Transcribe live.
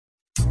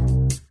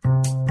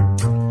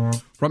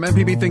From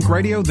MPB Think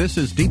Radio, this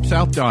is Deep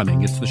South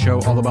Dining. It's the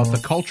show all about the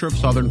culture of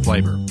Southern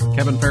flavor.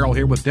 Kevin Farrell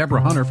here with Deborah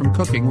Hunter from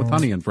Cooking with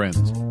Honey and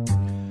Friends.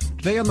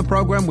 Today on the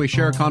program, we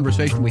share a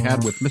conversation we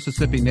had with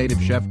Mississippi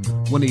native chef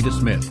Juanita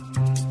Smith.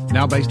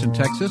 Now based in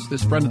Texas,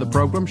 this friend of the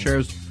program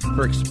shares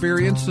her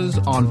experiences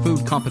on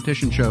food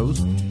competition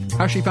shows,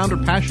 how she found her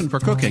passion for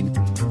cooking,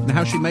 and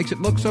how she makes it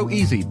look so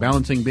easy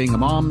balancing being a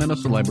mom and a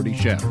celebrity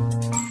chef.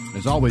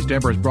 As always,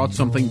 Deborah has brought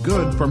something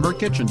good from her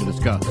kitchen to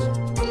discuss.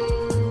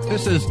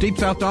 This is Deep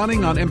South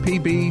Dining on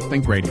MPB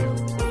Think Radio.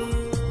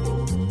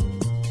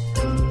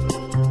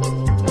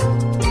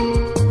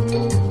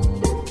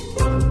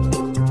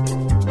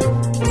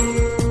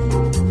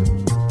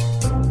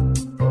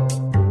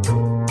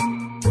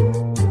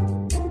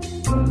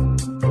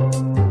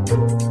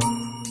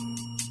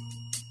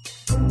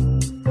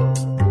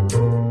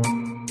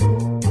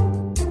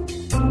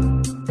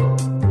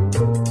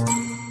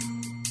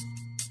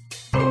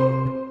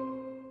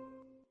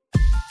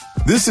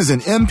 This is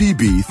an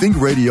MPB Think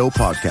Radio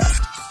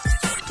podcast.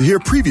 To hear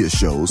previous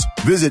shows,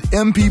 visit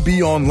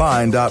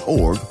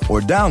mpbonline.org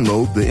or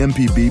download the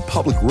MPB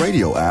Public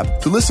Radio app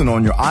to listen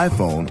on your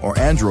iPhone or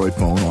Android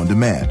phone on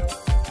demand.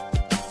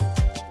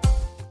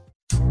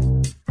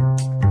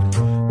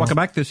 Welcome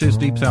back. This is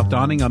Deep South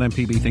Dining on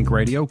MPB Think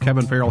Radio.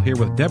 Kevin Farrell here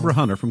with Deborah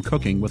Hunter from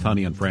Cooking with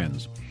Honey and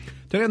Friends.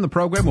 Today on the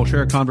program, we'll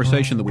share a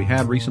conversation that we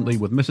had recently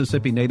with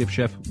Mississippi native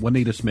chef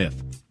Juanita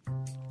Smith.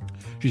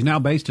 She's now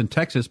based in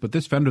Texas, but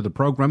this friend of the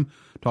program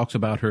talks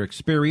about her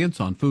experience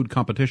on food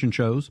competition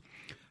shows,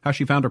 how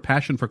she found her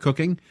passion for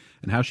cooking,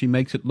 and how she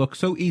makes it look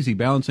so easy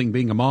balancing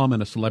being a mom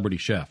and a celebrity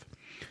chef.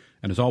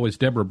 And as always,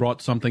 Deborah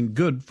brought something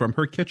good from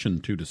her kitchen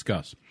to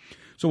discuss.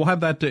 So we'll have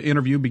that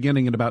interview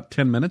beginning in about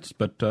 10 minutes,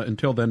 but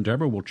until then,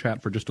 Deborah, we'll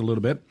chat for just a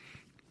little bit.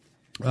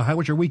 How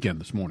was your weekend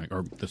this morning?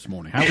 How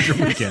was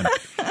your weekend?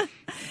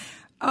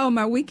 Oh,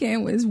 my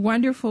weekend was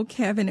wonderful,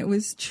 Kevin. It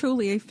was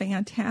truly a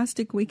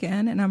fantastic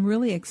weekend, and I'm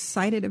really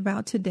excited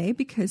about today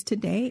because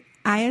today,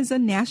 as a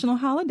national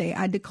holiday,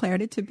 I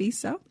declared it to be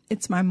so.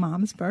 It's my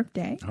mom's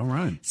birthday. All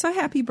right. So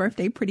happy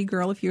birthday, pretty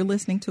girl, if you're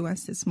listening to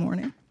us this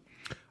morning.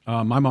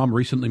 My mom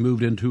recently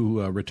moved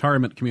into a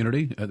retirement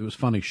community. It was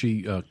funny.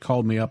 She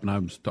called me up, and I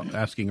was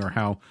asking her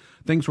how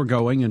things were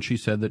going, and she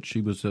said that she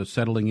was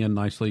settling in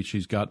nicely.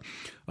 She's got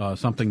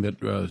something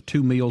that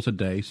 2 meals a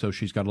day, so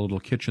she's got a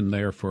little kitchen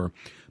there for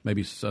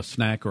maybe a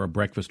snack or a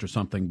breakfast or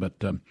something. But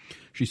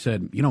she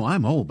said,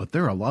 I'm old, but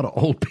there are a lot of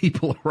old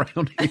people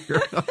around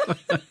here.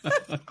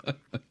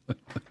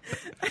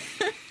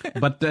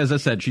 But as I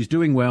said, she's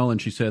doing well,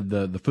 and she said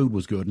the food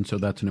was good, and so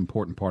that's an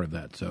important part of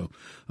that. So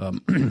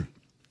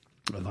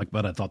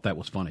but I thought that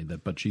was funny.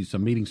 But she's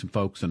meeting some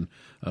folks and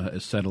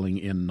is settling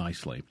in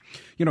nicely.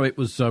 It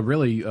was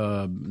really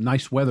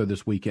nice weather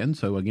this weekend.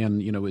 So again,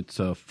 it's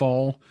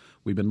fall.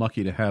 We've been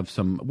lucky to have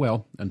some.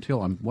 Well,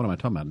 until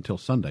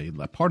Sunday.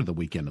 Part of the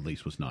weekend at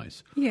least was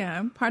nice.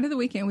 Yeah, part of the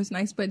weekend was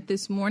nice. But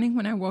this morning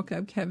when I woke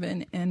up,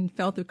 Kevin, and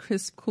felt the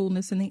crisp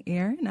coolness in the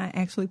air, and I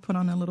actually put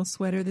on a little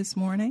sweater this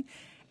morning.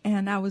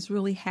 And I was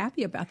really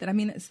happy about that. I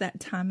mean, it's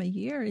that time of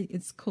year.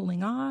 It's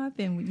cooling off,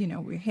 and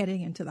we're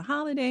heading into the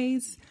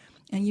holidays.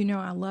 And,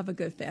 I love a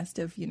good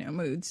festive,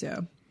 mood,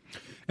 so.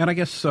 And I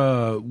guess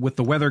with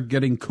the weather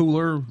getting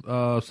cooler,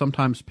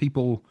 sometimes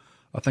people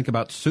think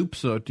about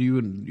soups. Are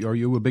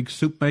you a big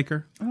soup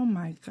maker? Oh,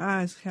 my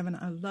gosh, Kevin,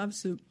 I love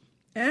soup.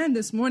 And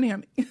this morning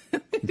I'm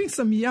eating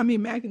some yummy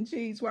mac and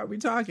cheese while we're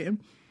talking.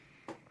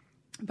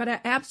 But I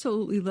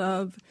absolutely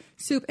love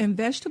soup, and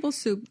vegetable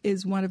soup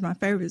is one of my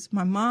favorites.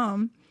 My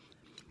mom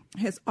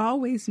has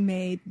always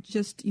made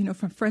just,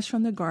 fresh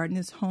from the garden,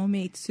 this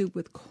homemade soup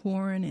with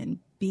corn and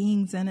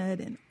beans in it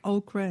and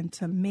okra and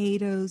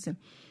tomatoes. And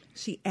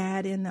she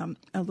add in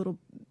a little,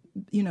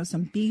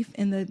 some beef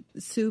in the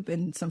soup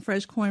and some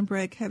fresh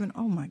cornbread. Kevin,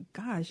 oh my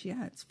gosh,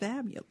 yeah, it's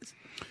fabulous.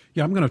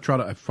 Yeah, I'm going to try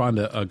to find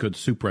a good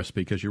soup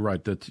recipe because you're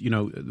right. That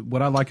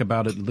what I like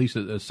about it, at least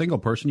as a single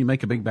person, you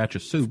make a big batch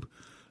of soup.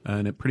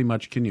 And it pretty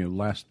much can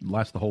last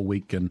the whole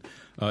week, and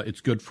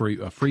it's good for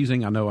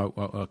freezing. I know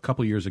a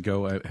couple of years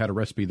ago I had a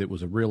recipe that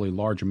was a really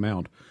large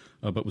amount,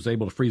 but was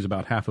able to freeze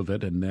about half of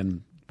it, and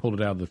then pulled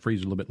it out of the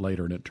freezer a little bit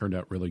later, and it turned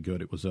out really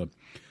good. It was a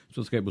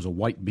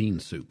white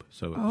bean soup.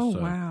 So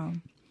wow!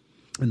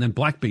 And then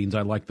black beans,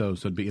 I like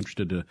those. So I'd be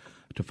interested to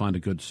find a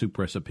good soup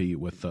recipe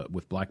with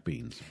black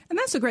beans. And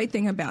that's the great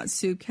thing about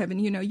soup, Kevin.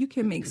 You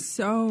can make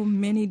so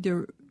many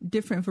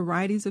different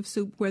varieties of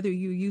soup, whether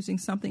you're using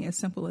something as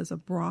simple as a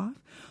broth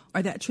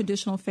or that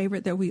traditional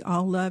favorite that we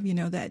all love,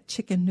 that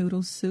chicken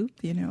noodle soup,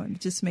 it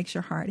just makes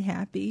your heart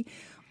happy.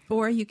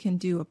 Or you can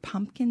do a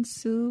pumpkin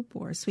soup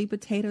or a sweet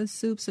potato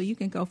soup. So you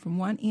can go from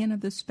one end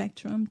of the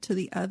spectrum to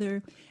the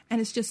other. And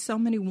it's just so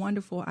many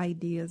wonderful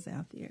ideas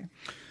out there.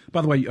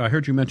 By the way, I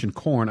heard you mention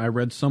corn. I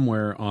read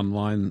somewhere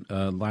online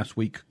last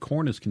week,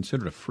 corn is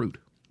considered a fruit.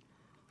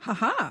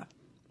 Ha-ha.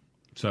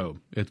 So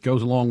it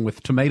goes along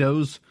with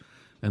tomatoes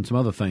and some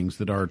other things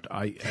that are,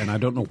 I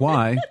don't know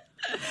why.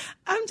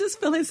 I'm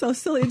just feeling so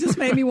silly. It just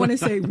made me want to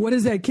say, what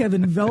is that,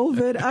 Kevin?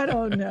 Velvet? I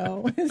don't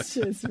know. It's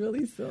just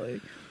really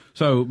silly.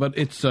 So, but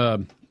it's,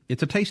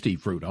 It's a tasty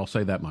fruit. I'll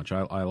say that much.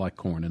 I like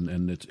corn,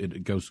 and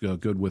it goes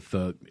good with,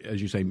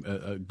 as you say,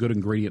 a good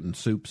ingredient in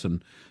soups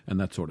and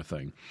that sort of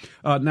thing.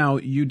 Now,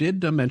 you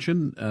did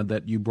mention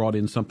that you brought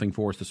in something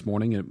for us this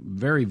morning, a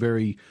very,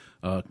 very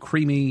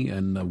creamy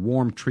and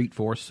warm treat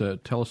for us.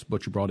 Tell us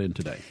what you brought in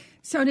today.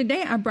 So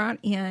today I brought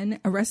in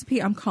a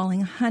recipe I'm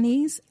calling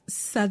Honey's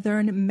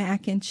Southern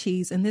Mac and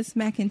Cheese. And this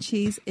mac and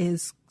cheese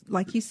is,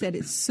 like you said,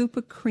 it's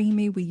super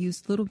creamy. We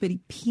use little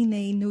bitty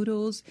penne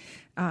noodles.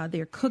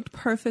 They're cooked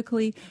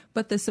perfectly.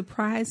 But the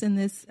surprise in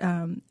this,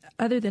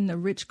 other than the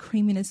rich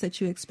creaminess that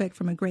you expect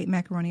from a great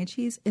macaroni and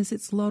cheese, is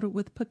it's loaded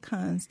with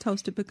pecans,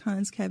 toasted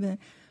pecans, Kevin.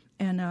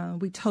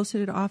 And we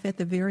toasted it off at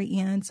the very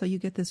end, so you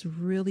get this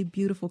really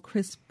beautiful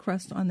crisp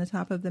crust on the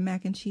top of the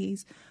mac and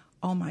cheese.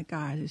 Oh, my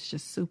God, it's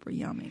just super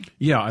yummy.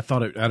 Yeah, I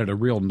thought it added a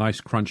real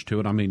nice crunch to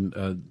it. I mean,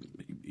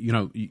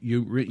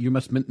 you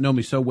must know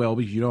me so well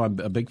because you know I'm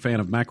a big fan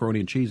of macaroni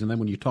and cheese, and then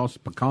when you toss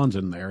pecans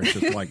in there, it's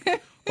just like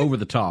over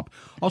the top.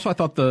 Also, I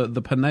thought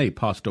the penne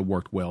pasta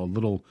worked well,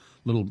 little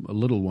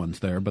ones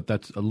there, but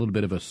that's a little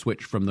bit of a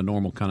switch from the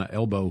normal kind of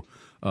elbow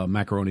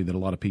macaroni that a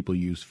lot of people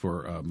use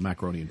for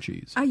macaroni and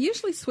cheese. I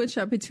usually switch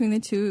up between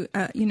the two.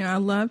 I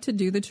love to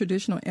do the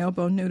traditional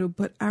elbow noodle,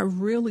 but I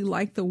really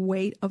like the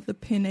weight of the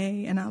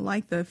penne, and I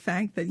like the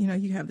fact that,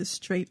 you have this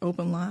straight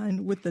open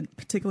line with the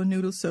particular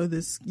noodle, so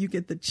you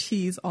get the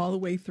cheese all the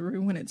way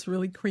through when it's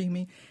really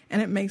creamy, and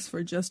it makes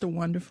for just a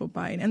wonderful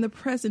bite. And the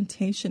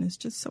presentation is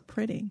just so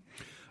pretty.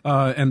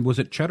 And was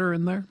it cheddar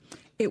in there?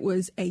 It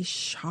was a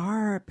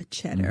sharp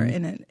cheddar,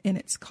 and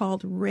it's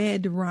called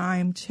red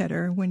rime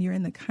cheddar. When you're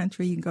in the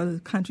country, you can go to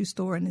the country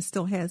store, and it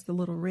still has the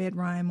little red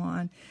rime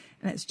on,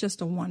 and it's just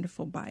a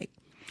wonderful bite.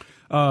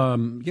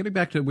 Getting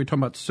back to, we're talking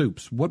about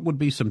soups. What would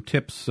be some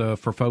tips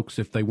for folks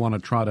if they want to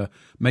try to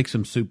make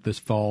some soup this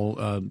fall?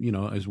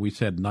 As we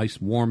said, nice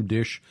warm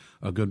dish,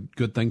 a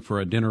good thing for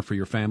a dinner for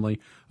your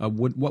family.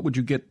 What would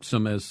you get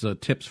some as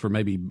tips for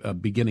maybe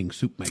beginning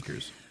soup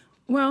makers?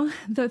 Well,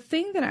 the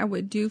thing that I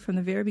would do from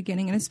the very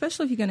beginning, and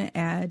especially if you're going to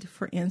add,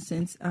 for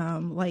instance,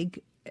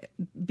 like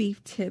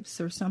beef tips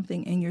or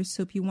something in your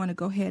soup, you want to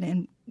go ahead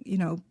and,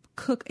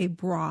 cook a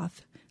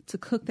broth to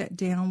cook that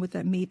down with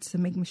that meat, to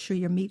make sure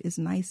your meat is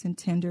nice and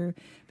tender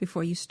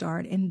before you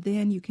start. And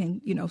then you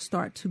can,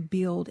 start to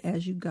build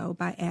as you go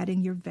by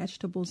adding your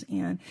vegetables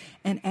in,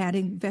 and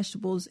adding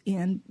vegetables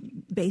in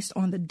based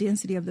on the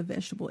density of the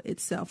vegetable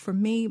itself. For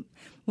me,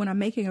 when I'm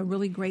making a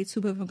really great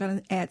soup, if I'm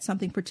going to add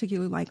something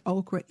particularly like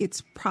okra,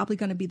 it's probably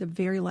going to be the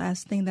very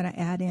last thing that I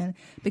add in,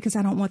 because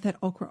I don't want that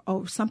okra.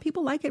 Some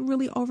people like it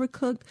really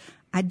overcooked.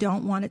 I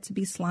don't want it to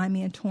be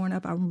slimy and torn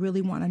up. I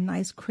really want a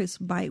nice crisp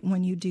bite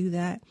when you do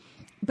that.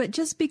 But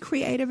just be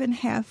creative and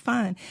have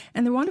fun.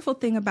 And the wonderful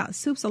thing about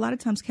soups, a lot of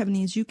times, Kevin,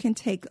 is you can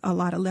take a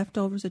lot of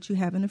leftovers that you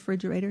have in the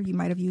refrigerator. You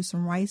might have used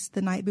some rice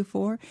the night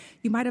before.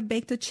 You might have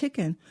baked a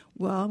chicken.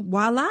 Well,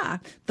 voila.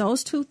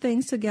 Those two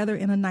things together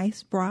in a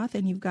nice broth,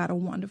 and you've got a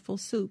wonderful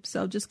soup.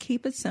 So just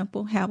keep it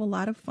simple, have a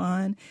lot of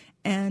fun,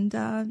 and,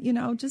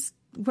 just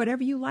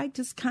whatever you like,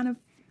 just kind of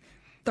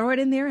throw it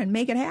in there and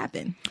make it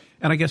happen.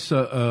 And I guess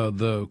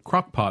the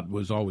crock pot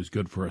was always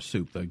good for a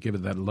soup. Give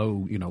it that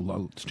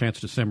low chance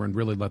to simmer and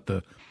really let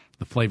the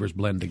flavors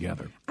blend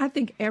together. I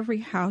think every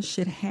house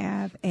should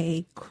have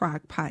a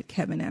crock pot,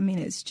 Kevin. I mean,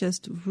 it's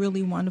just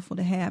really wonderful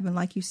to have. And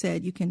like you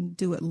said, you can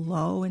do it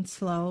low and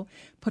slow,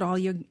 put all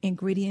your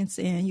ingredients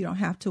in. You don't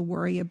have to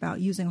worry about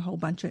using a whole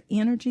bunch of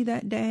energy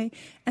that day.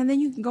 And then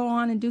you can go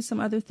on and do some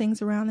other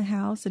things around the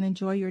house and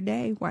enjoy your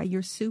day while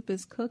your soup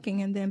is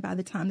cooking. And then by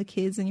the time the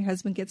kids and your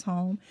husband gets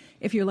home,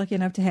 if you're lucky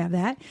enough to have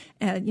that,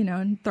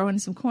 and throw in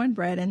some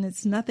cornbread, and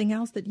it's nothing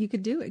else that you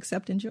could do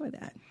except enjoy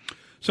that.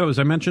 So, as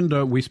I mentioned,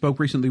 we spoke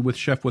recently with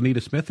Chef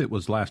Juanita Smith. It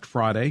was last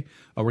Friday.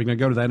 We're going to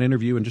go to that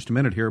interview in just a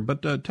minute here.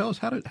 But tell us,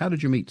 how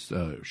did you meet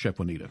Chef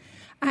Juanita?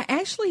 I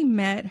actually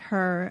met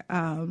her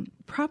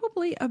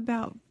probably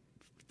about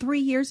 3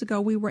 years ago.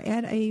 We were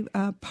at a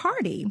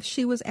party.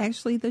 She was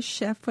actually the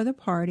chef for the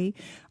party.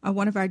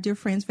 One of our dear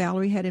friends,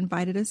 Valerie, had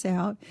invited us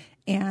out,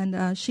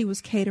 and she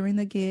was catering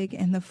the gig,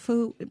 and the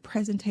food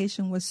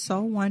presentation was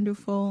so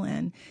wonderful,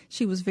 and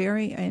she was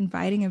very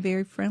inviting and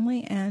very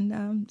friendly,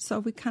 and so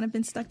we've kind of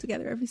been stuck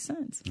together ever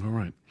since. All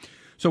right.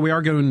 So we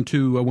are going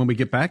to, when we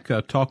get back,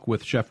 talk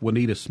with Chef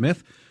Juanita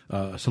Smith,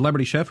 a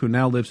celebrity chef who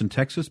now lives in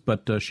Texas,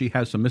 but she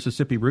has some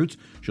Mississippi roots.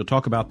 She'll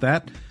talk about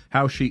that,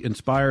 how she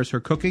inspires her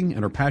cooking,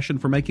 and her passion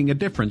for making a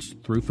difference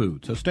through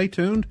food. So stay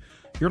tuned.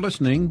 You're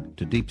listening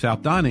to Deep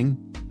South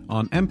Dining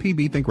on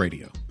MPB Think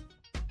Radio.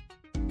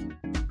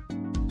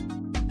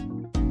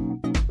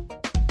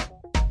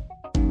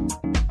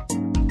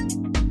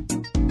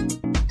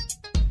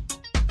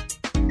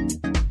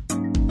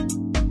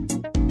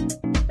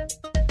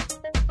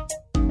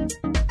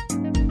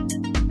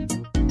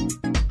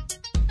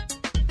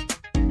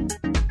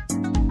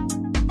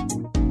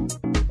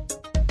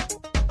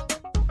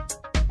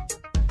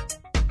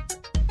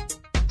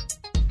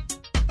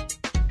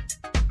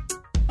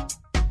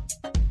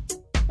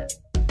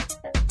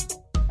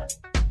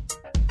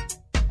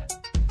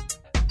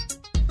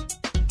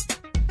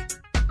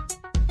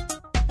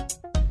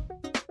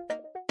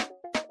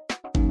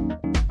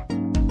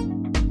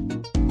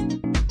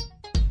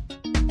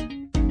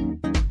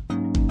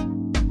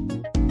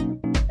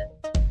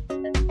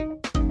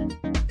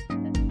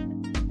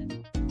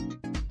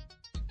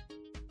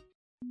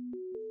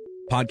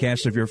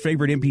 Podcasts of your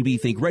favorite MPB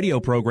Think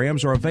radio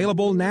programs are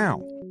available now.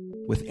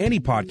 With any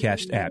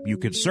podcast app, you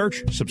can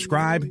search,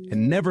 subscribe,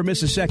 and never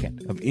miss a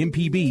second of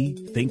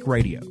MPB Think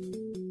Radio.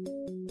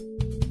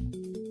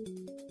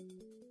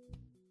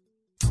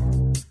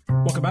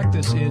 Welcome back.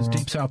 This is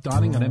Deep South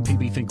Dining on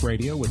MPB Think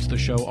Radio. It's the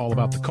show all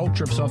about the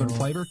culture of Southern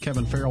flavor.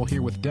 Kevin Farrell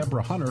here with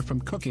Deborah Hunter from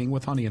Cooking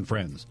with Honey and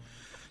Friends.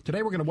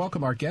 Today we're going to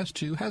welcome our guest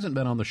who hasn't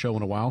been on the show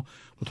in a while.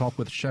 We'll talk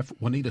with Chef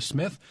Juanita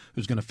Smith,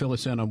 who's going to fill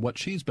us in on what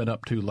she's been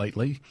up to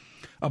lately.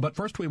 But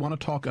first we want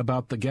to talk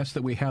about the guest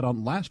that we had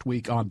on last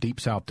week on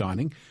Deep South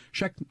Dining,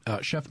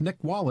 Chef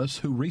Nick Wallace,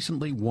 who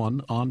recently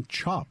won on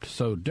Chopped.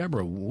 So,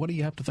 Deborah, what do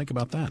you have to think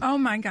about that? Oh,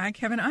 my God,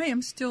 Kevin, I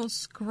am still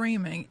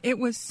screaming. It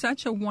was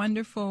such a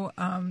wonderful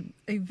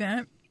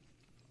event.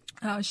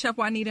 Chef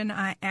Juanita and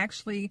I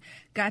actually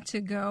got to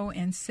go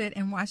and sit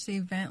and watch the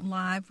event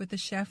live with the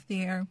chef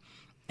there.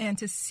 And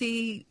to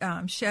see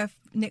Chef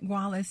Nick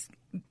Wallace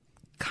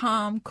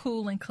calm,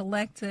 cool, and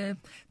collective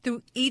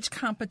through each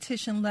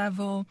competition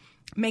level,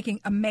 making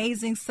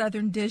amazing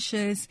Southern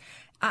dishes.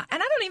 And I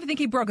don't even think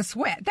he broke a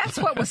sweat. That's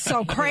what was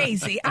so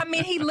crazy. I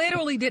mean, he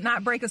literally did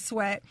not break a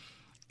sweat.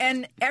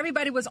 And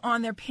everybody was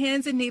on their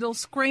pins and needles,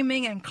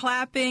 screaming and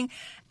clapping.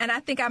 And I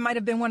think I might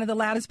have been one of the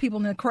loudest people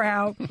in the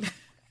crowd.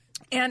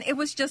 And it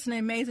was just an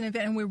amazing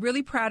event, and we're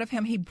really proud of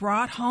him. He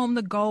brought home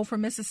the gold for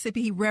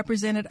Mississippi. He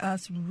represented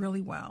us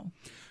really well.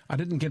 I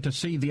didn't get to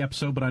see the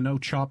episode, but I know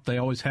Chopped, they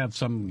always have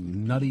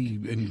some nutty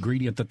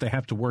ingredient that they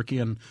have to work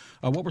in.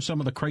 What were some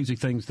of the crazy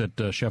things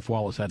that Chef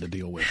Wallace had to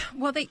deal with?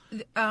 Well,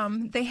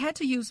 they had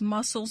to use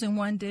mussels in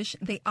one dish.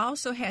 They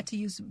also had to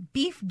use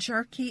beef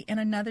jerky in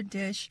another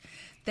dish.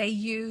 They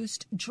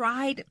used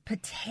dried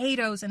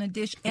potatoes in a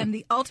dish, and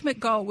the ultimate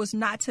goal was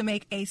not to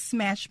make a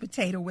smashed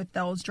potato with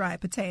those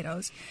dried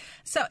potatoes.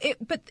 So,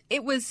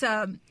 it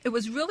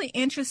was really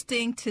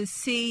interesting to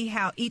see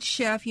how each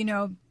chef,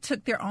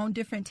 took their own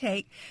different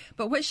take.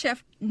 But what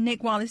Chef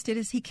Nick Wallace did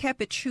is he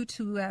kept it true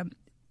to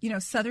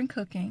Southern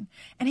cooking,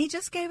 and he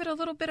just gave it a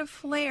little bit of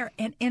flair.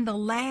 And in the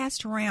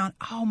last round,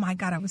 oh my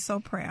God, I was so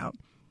proud.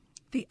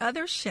 The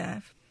other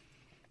chef,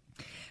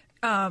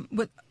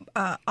 with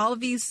all of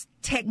these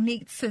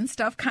techniques and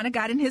stuff, kind of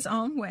got in his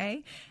own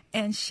way.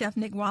 And Chef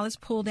Nick Wallace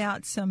pulled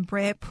out some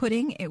bread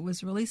pudding. It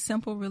was really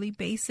simple, really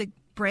basic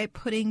bread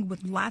pudding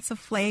with lots of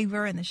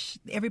flavor, and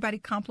everybody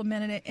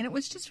complimented it. And it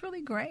was just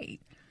really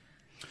great.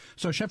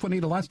 So, Chef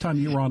Juanita, last time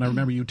you were on, I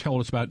remember you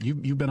told us about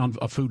you've been on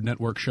a Food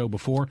Network show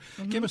before.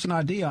 Mm-hmm. Give us an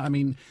idea. I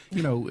mean,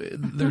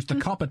 there's the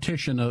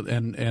competition,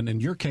 and in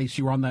your case,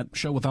 you were on that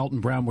show with Alton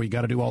Brown where you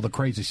got to do all the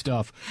crazy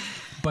stuff.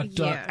 But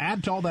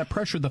add to all that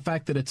pressure the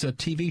fact that it's a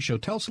TV show.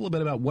 Tell us a little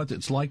bit about what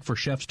it's like for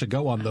chefs to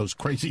go on those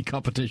crazy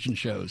competition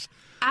shows.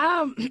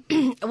 Well,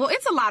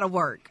 it's a lot of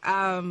work.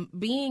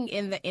 Being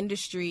in the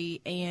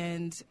industry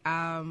and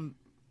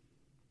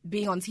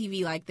being on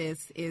TV like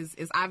this is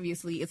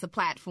obviously, it's a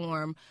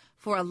platform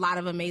for a lot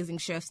of amazing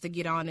chefs to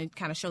get on and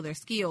kind of show their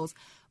skills.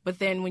 But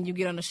then when you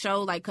get on a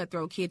show like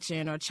Cutthroat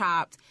Kitchen or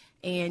Chopped,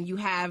 and you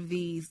have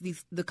the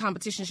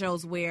competition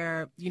shows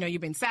where,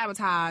 you've been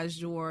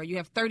sabotaged or you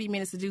have 30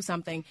 minutes to do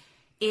something,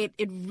 it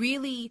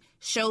really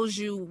shows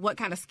you what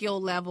kind of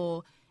skill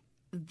level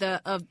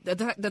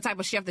the type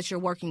of chef that you're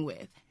working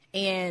with.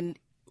 And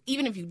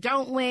even if you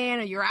don't win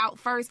or you're out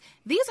first,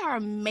 these are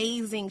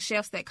amazing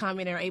chefs that come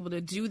in and are able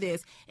to do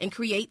this and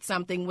create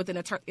something within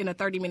in a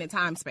 30-minute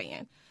time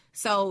span.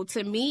 So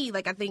to me,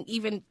 I think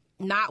even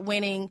not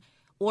winning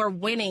or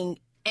winning,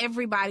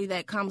 everybody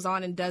that comes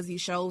on and does these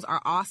shows are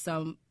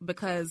awesome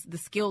because the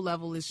skill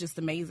level is just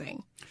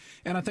amazing.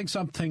 And I think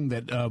something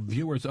that us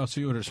viewers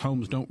at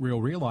homes don't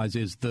realize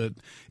is that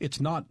it's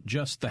not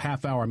just the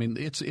half hour. I mean,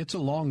 it's a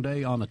long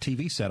day on a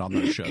TV set on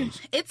those shows.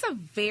 It's a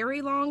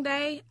very long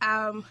day,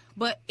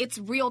 but it's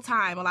real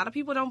time. A lot of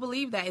people don't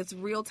believe that. It's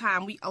real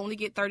time. We only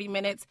get 30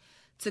 minutes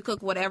to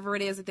cook whatever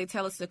it is that they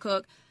tell us to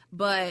cook,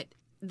 but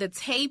the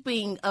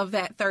taping of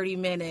that 30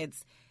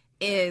 minutes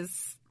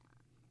is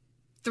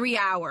 3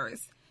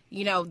 hours.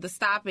 The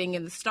stopping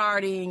and the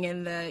starting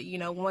and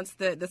once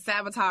the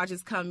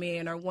sabotages come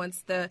in or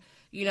once the,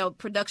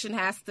 production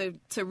has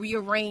to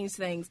rearrange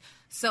things.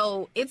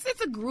 So it's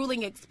a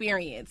grueling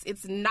experience.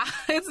 It's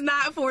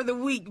not for the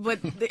weak,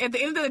 but at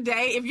the end of the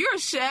day, if you're a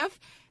chef,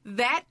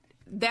 that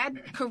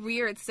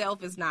career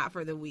itself is not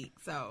for the weak.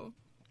 So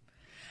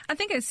I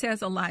think it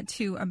says a lot,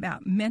 too,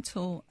 about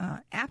mental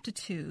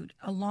aptitude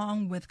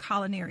along with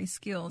culinary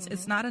skills. Mm-hmm.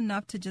 It's not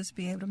enough to just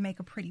be able to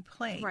make a pretty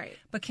plate. Right.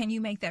 But can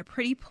you make that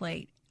pretty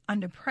plate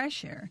under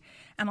pressure?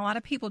 And a lot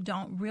of people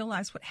don't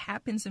realize what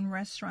happens in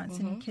restaurants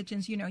and in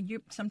kitchens.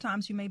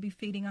 Sometimes you may be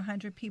feeding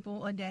 100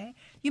 people a day.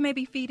 You may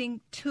be feeding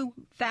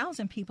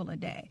 2,000 people a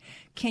day.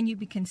 Can you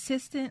be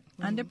consistent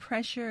under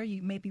pressure?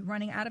 You may be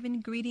running out of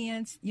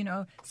ingredients.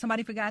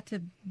 Somebody forgot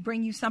to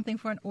bring you something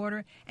for an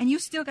order, and you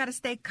still got to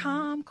stay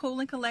calm,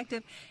 cool, and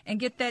collective and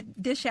get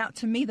that dish out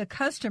to me, the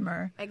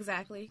customer.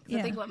 Exactly.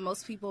 I think what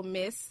most people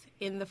miss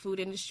in the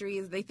food industry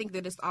is they think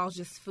that it's all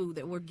just food,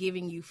 that we're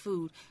giving you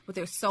food, but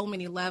there's so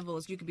many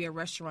levels. You could be a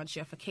restaurant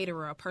chef, a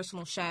caterer, a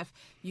personal chef.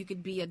 You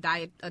could be a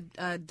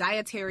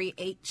dietary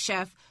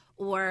chef,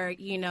 or,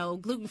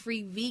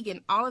 gluten-free,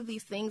 vegan. All of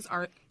these things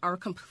are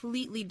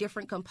completely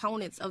different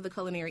components of the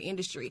culinary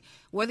industry.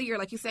 Whether you're,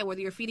 like you said,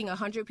 whether you're feeding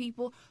 100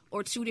 people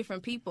or 2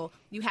 different people,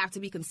 you have to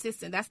be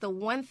consistent. That's the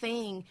one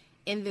thing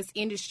in this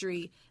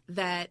industry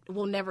that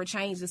will never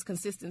change, this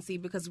consistency,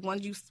 because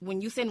when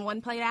you send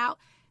one plate out,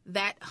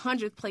 that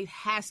 100th plate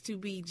has to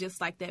be just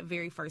like that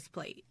very first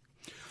plate.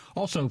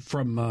 Also,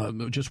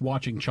 from just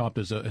watching Chopped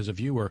as a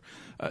viewer,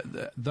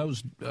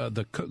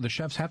 the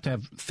chefs have to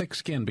have thick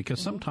skin, because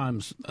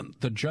sometimes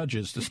the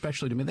judges,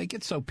 especially to me, they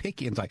get so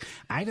picky and it's like,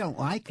 I don't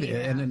like it.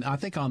 Yeah. And then I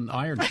think on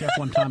Iron Chef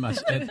one time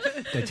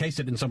they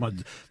tasted it and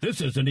someone,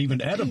 this isn't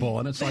even edible.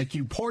 And it's like,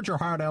 you poured your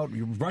heart out,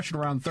 you're rushing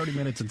around 30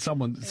 minutes and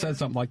someone says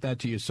something like that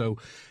to you. So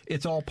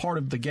it's all part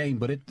of the game.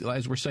 But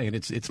as we're saying,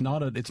 it's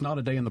not a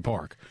day in the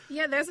park.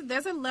 Yeah,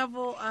 there's a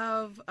level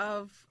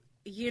of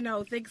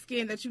thick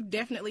skin that you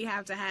definitely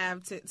have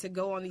to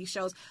go on these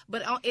shows.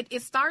 But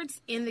it starts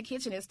in the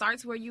kitchen. It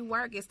starts where you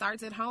work. It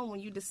starts at home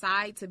when you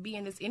decide to be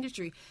in this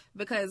industry.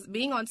 Because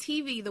being on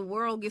TV, the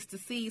world gets to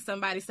see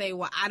somebody say,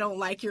 well, I don't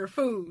like your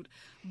food.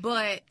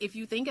 But if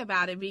you think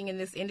about it, being in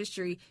this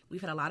industry,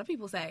 we've had a lot of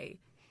people say,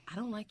 I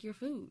don't like your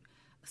food.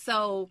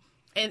 So,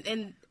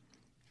 and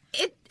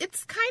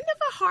it's kind of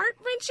a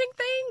heart-wrenching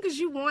thing, because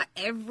you want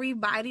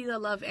everybody to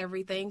love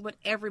everything, but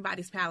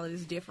everybody's palate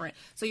is different.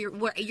 So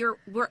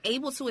we're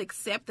able to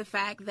accept the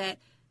fact that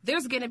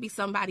there's going to be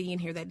somebody in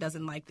here that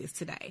doesn't like this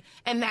today,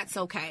 and that's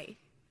okay.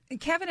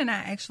 Kevin and I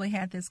actually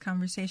had this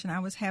conversation. I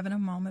was having a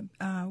moment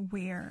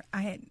where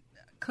I had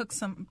cooked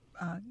some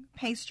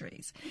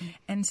pastries,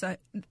 and so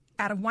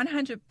out of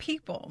 100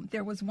 people,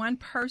 there was one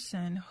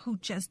person who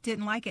just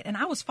didn't like it, and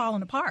I was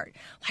falling apart.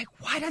 Like,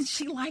 why doesn't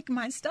she like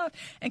my stuff?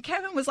 And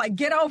Kevin was like,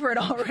 get over it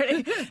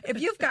already.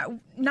 If you've got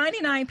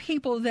 99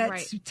 people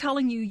that's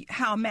telling you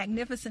how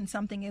magnificent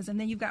something is, and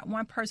then you've got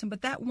one person,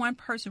 but that one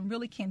person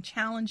really can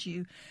challenge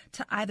you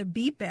to either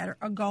be better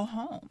or go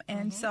home.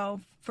 And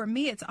so for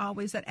me, it's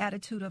always that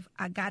attitude of,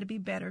 I got to be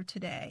better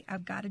today.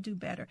 I've got to do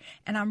better.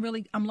 And I'm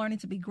learning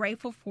to be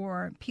grateful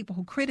for people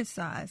who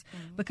criticize,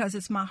 because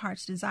it's my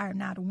heart's desire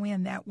now to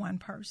win that one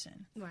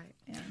person. Right.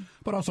 Yeah.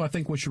 But also, I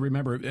think we should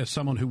remember, as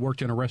someone who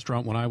worked in a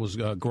restaurant when I was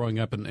growing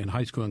up in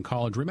high school and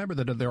college, remember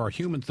that there are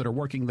humans that are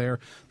working there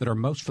that are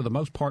for the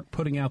most part,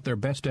 putting out their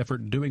best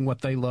effort, doing what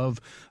they love,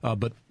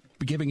 but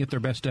giving it their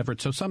best effort.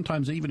 So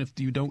sometimes, even if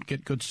you don't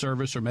get good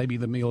service, or maybe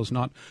the meal is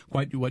not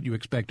quite what you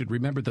expected,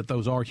 remember that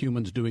those are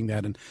humans doing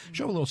that, and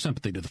show a little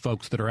sympathy to the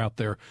folks that are out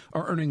there,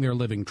 are earning their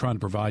living, trying to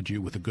provide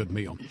you with a good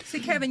meal. See,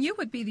 Kevin, you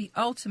would be the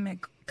ultimate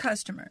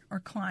customer or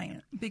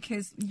client,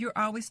 because you're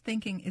always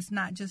thinking it's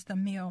not just a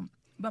meal,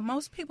 but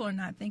most people are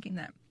not thinking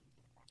that.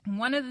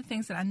 One of the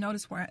things that I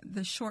noticed where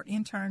the short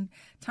intern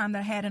time that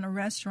I had in a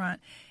restaurant,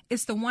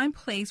 it's the one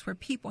place where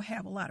people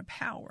have a lot of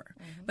power,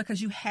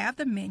 because you have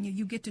the menu,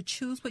 you get to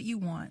choose what you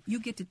want, you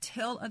get to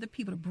tell other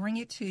people to bring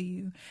it to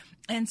you.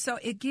 And so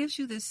it gives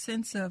you this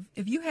sense of,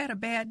 if you had a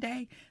bad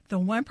day, the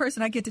one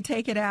person I get to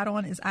take it out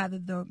on is either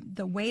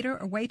the waiter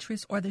or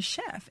waitress or the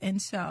chef.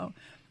 And so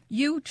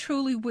you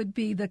truly would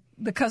be the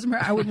customer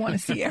I would want to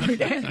see every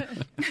day.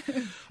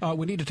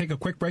 We need to take a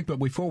quick break, but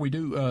before we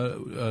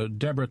do,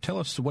 Deborah, tell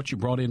us what you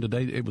brought in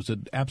today. It was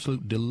an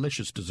absolute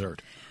delicious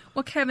dessert.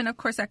 Well, Kevin, of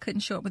course, I couldn't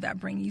show up without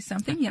bringing you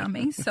something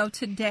yummy. So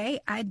today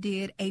I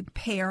did a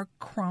pear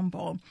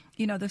crumble.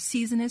 You know, the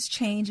season is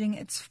changing.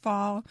 It's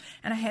fall,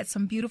 and I had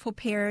some beautiful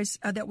pears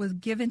that was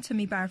given to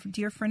me by a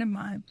dear friend of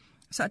mine.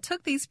 So I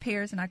took these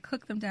pears and I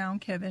cooked them down,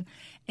 Kevin,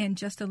 in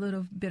just a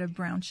little bit of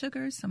brown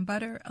sugar, some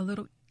butter, a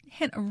little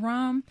hint of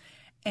rum,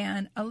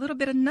 and a little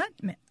bit of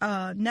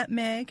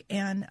nutmeg,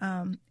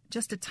 and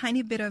just a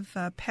tiny bit of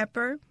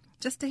pepper,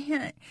 just a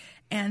hint.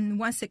 And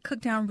once it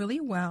cooked down really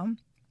well,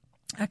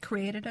 I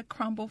created a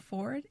crumble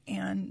for it,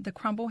 and the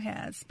crumble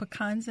has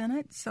pecans in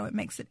it, so it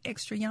makes it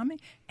extra yummy.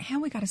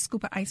 And we got a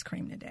scoop of ice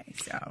cream today.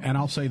 So. And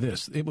I'll say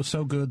this, it was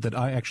so good that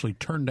I actually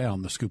turned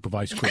down the scoop of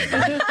ice cream.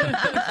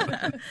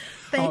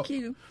 Thank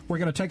you. We're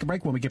going to take a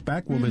break. When we get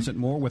back, we'll visit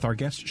more with our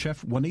guest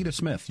chef, Juanita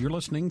Smith. You're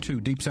listening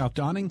to Deep South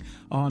Dining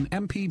on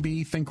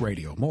MPB Think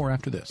Radio. More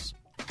after this.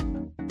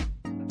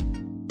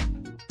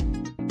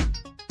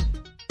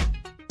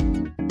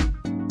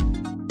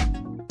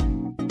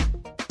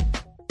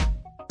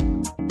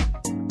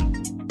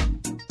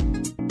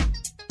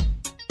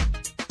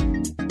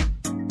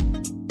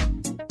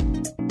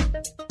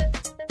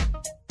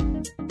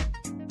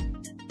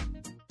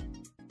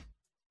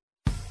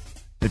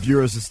 If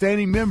you're a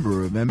sustaining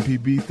member of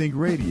MPB Think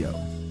Radio,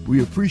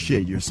 we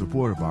appreciate your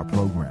support of our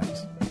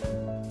programs.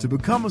 To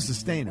become a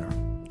sustainer,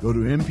 go to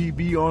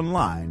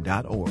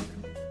mpbonline.org.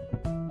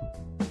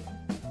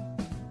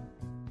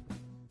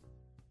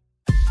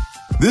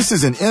 This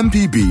is an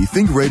MPB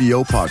Think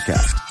Radio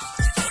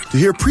podcast. To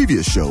hear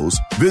previous shows,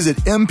 visit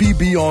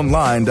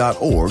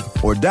mpbonline.org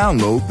or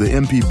download the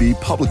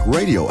MPB Public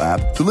Radio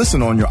app to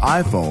listen on your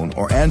iPhone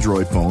or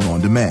Android phone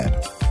on demand.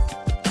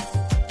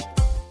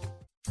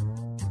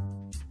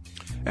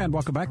 And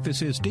welcome back.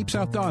 This is Deep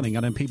South Dining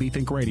on MPB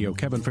Think Radio.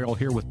 Kevin Farrell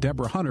here with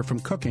Deborah Hunter from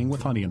Cooking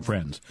with Honey and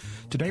Friends.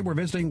 Today we're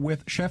visiting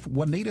with Chef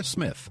Juanita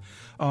Smith.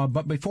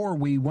 But before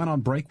we went on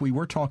break, we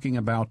were talking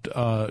about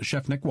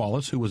Chef Nick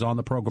Wallace, who was on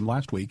the program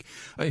last week.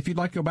 If you'd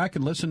like to go back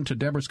and listen to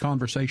Deborah's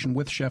conversation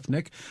with Chef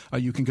Nick,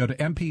 you can go to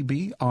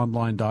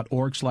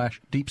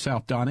mpbonline.org/Deep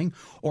South Dining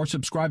or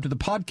subscribe to the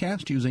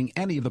podcast using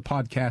any of the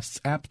podcasts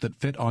apps that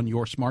fit on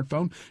your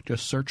smartphone.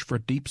 Just search for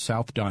Deep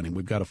South Dining.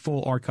 We've got a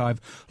full archive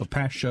of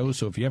past shows,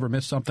 so if you ever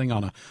miss something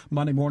on a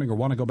Monday morning or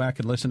want to go back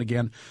and listen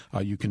again,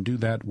 you can do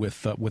that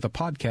with a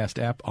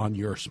podcast app on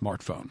your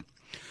smartphone.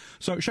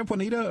 So, Chef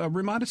Juanita,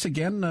 remind us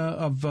again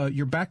of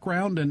your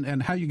background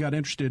and how you got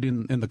interested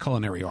in the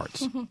culinary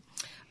arts.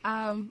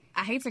 I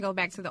hate to go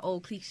back to the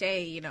old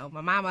cliche,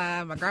 my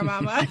mama, my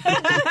grandmama.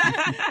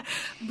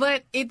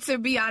 But to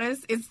be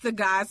honest, it's the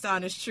God's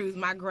honest truth.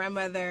 My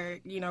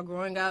grandmother,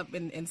 growing up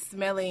and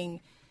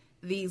smelling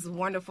these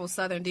wonderful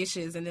Southern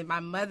dishes, and then my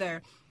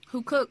mother,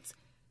 who cooked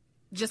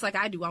just like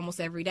I do almost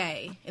every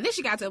day. And then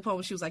she got to a point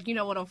where she was like, you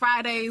know what, on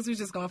Fridays, we're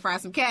just going to fry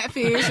some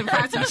catfish and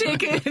fry some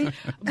chicken.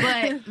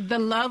 But the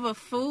love of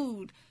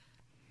food,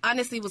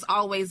 honestly, was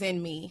always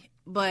in me.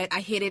 But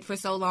I hid it for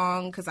so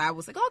long because I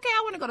was like, okay,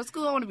 I want to go to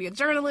school. I want to be a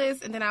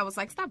journalist. And then I was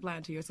like, stop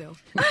lying to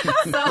yourself.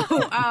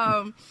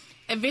 So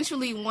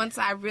eventually, once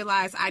I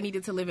realized I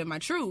needed to live in my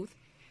truth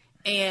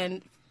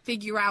and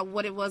figure out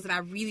what it was that I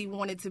really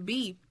wanted to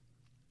be,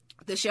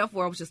 the chef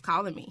world was just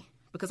calling me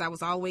because I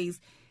was always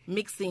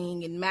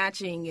mixing and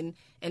matching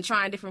and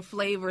trying different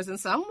flavors, and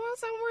some were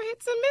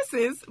hits and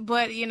misses.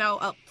 But,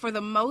 for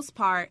the most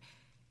part,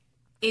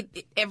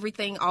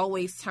 everything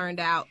always turned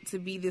out to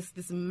be this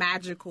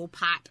magical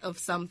pot of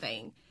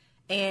something.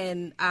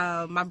 And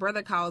my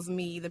brother calls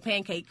me the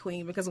pancake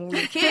queen because when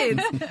we were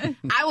kids,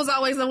 I was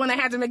always the one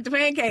that had to make the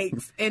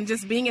pancakes. And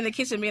just being in the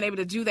kitchen, being able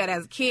to do that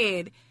as a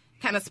kid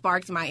kind of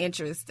sparked my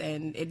interest,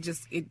 and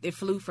it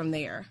flew from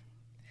there.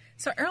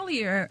 So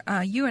earlier,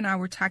 you and I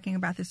were talking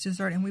about this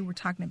dessert, and we were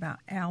talking about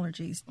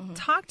allergies. Mm-hmm.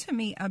 Talk to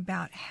me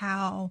about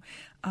how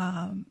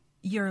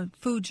your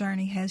food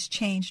journey has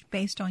changed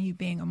based on you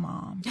being a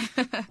mom.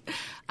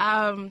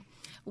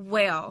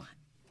 Well,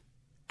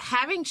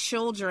 having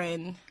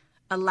children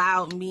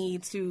allowed me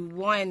to,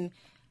 one,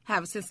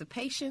 have a sense of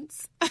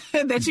patience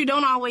that you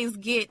don't always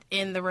get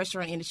in the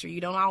restaurant industry. You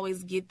don't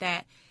always get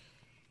that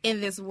in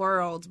this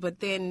world.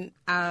 But then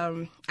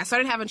I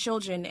started having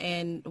children,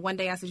 and one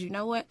day I said, you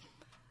know what?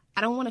 I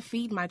don't want to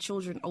feed my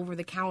children over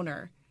the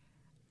counter,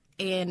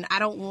 and I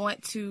don't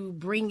want to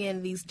bring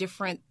in these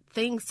different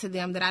things to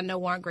them that I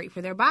know aren't great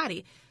for their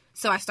body.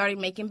 So I started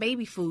making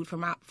baby food for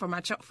my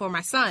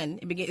son.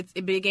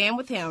 It began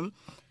with him,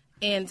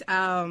 and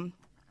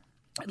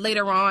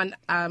later on,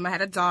 I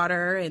had a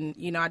daughter, and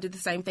I did the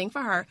same thing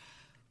for her.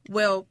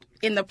 Well,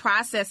 in the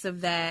process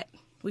of that,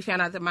 we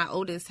found out that my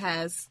oldest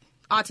has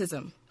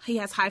autism. He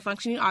has high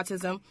functioning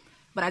autism.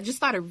 But I just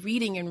started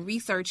reading and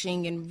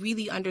researching and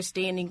really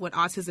understanding what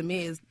autism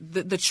is,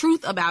 the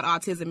truth about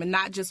autism, and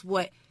not just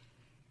what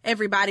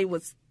everybody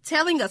was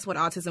telling us what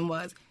autism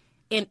was.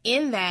 And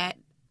in that,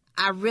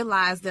 I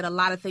realized that a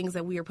lot of things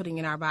that we are putting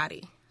in our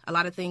body, a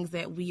lot of things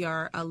that we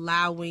are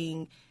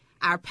allowing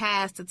our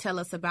past to tell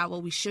us about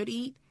what we should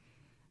eat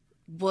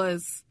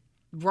was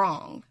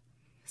wrong.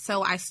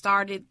 So I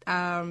started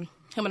him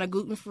on a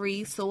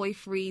gluten-free,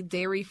 soy-free,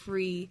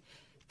 dairy-free,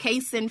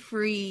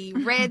 casein-free,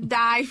 red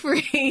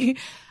dye-free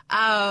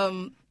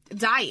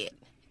diet.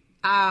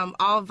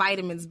 All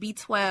vitamins,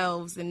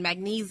 B12s and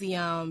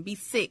magnesium,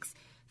 B6,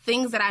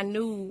 things that I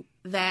knew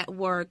that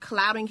were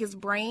clouding his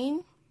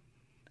brain,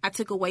 I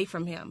took away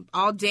from him.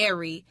 All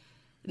dairy,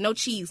 no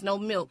cheese, no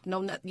milk,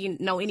 no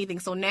anything.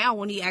 So now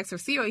when he asks for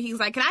cereal, he's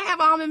like, can I have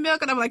almond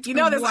milk? And I'm like, that's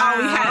all we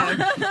have.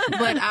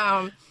 But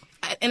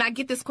and I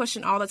get this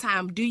question all the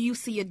time. Do you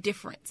see a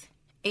difference?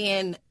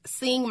 And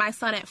seeing my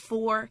son at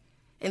 4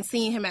 and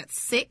seeing him at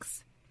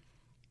 6,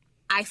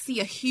 I see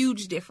a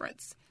huge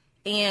difference.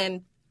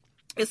 And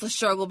it's a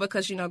struggle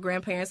because,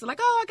 grandparents are like,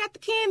 oh, I got the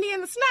candy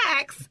and the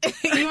snacks,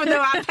 even though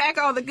I pack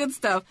all the good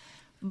stuff.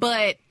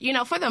 But,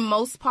 for the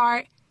most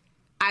part,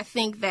 I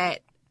think that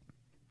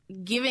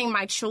giving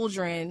my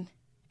children,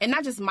 and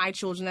not just my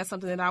children, that's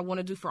something that I want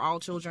to do for all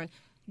children,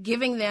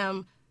 giving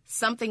them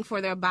something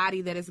for their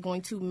body that is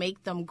going to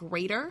make them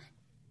greater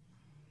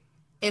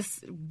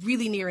is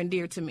really near and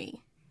dear to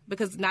me.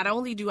 Because not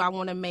only do I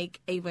want to make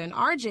Ava and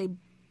RJ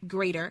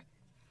greater,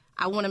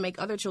 I want to make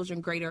other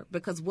children greater,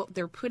 because what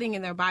they're putting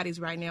in their bodies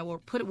right now,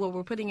 what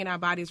we're putting in our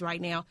bodies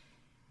right now,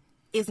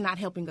 is not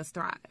helping us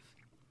thrive.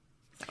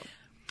 So.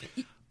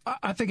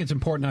 I think it's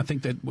important. I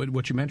think that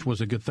what you mentioned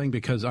was a good thing,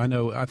 because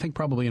I think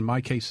probably in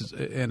my case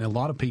and a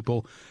lot of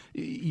people,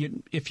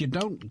 if you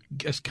don't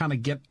just kind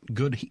of get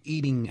good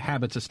eating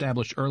habits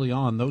established early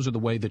on, those are the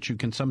way that you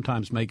can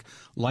sometimes make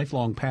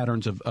lifelong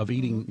patterns of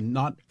eating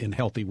not in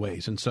healthy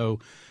ways. And so,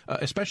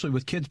 especially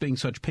with kids being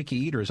such picky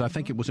eaters, I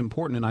think it was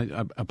important, and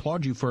I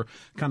applaud you for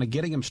kind of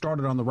getting him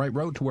started on the right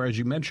road to where, as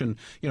you mentioned,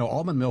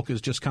 almond milk is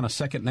just kind of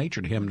second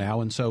nature to him now.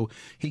 And so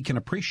he can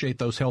appreciate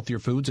those healthier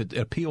foods. It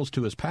appeals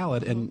to his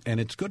palate, and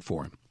it's good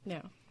for him.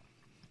 Yeah.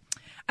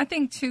 I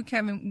think, too,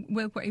 Kevin,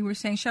 with what you were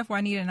saying, Chef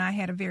Juanita and I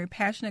had a very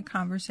passionate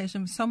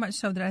conversation, so much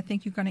so that I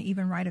think you're going to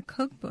even write a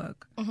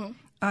cookbook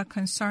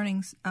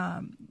concerning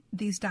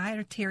these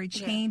dietary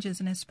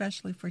changes, and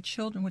especially for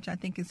children, which I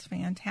think is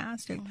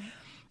fantastic.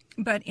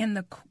 But in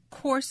the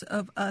course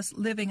of us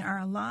living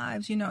our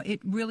lives, you know, it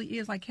really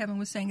is, like Kevin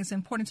was saying, it's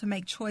important to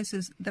make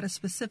choices that are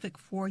specific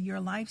for your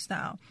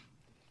lifestyle.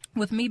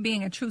 With me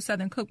being a true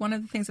Southern cook, one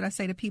of the things that I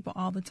say to people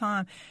all the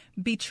time,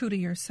 be true to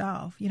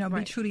yourself, you know,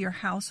 be true to your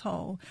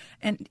household,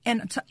 and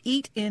to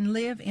eat and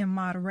live in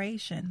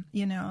moderation.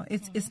 You know,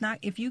 it's not,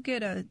 if you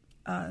get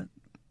a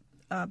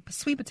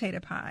sweet potato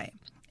pie,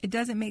 it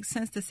doesn't make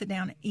sense to sit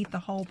down and eat the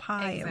whole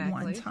pie at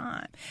one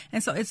time.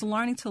 And so it's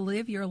learning to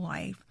live your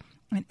life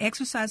and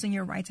exercising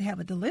your right to have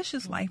a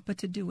delicious life, but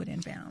to do it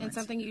in balance. And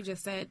something you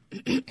just said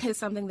is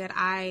something that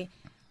I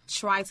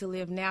try to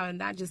live now, and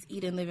not just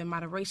eat and live in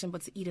moderation,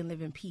 but to eat and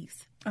live in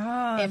peace.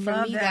 And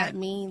for me, that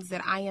means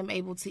that I am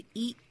able to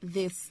eat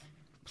this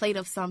plate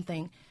of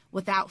something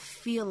without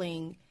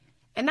feeling,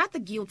 and not the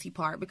guilty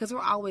part, because we're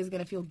always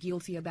going to feel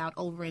guilty about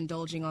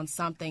overindulging on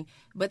something,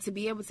 but to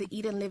be able to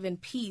eat and live in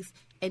peace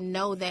and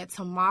know that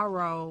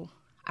tomorrow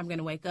I'm going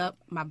to wake up,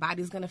 my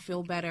body's going to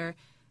feel better,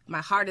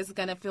 my heart is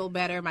going to feel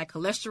better, my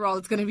cholesterol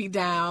is going to be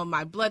down,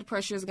 my blood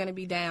pressure is going to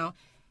be down.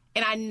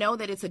 And I know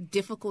that it's a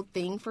difficult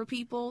thing for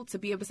people to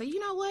be able to say, you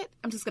know what,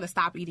 I'm just going to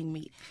stop eating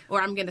meat,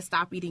 or I'm going to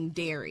stop eating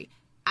dairy.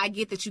 I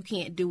get that you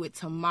can't do it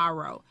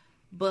tomorrow,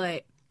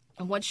 but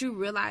once you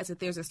realize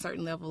that there's a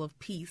certain level of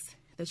peace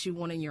that you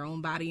want in your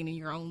own body and in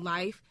your own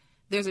life,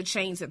 there's a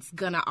change that's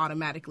going to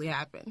automatically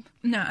happen.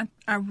 No,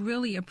 I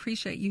really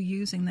appreciate you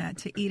using that,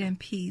 to eat in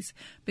peace,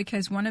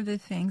 because one of the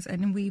things,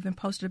 and we even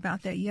posted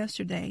about that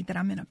yesterday, that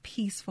I'm in a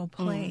peaceful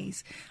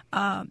place,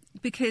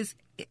 because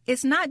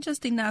it's not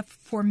just enough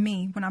for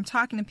me when I'm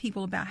talking to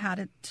people about how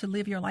to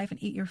live your life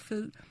and eat your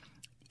food.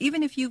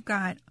 Even if you've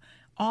got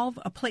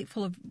a plate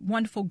full of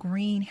wonderful,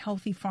 green,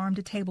 healthy,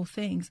 farm-to-table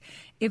things,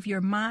 if your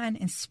mind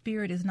and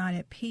spirit is not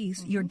at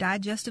peace, your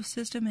digestive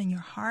system and your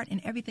heart and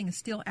everything is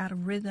still out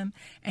of rhythm,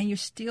 and you're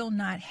still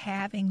not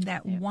having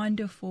that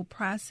wonderful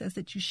process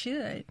that you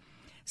should.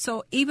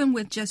 So even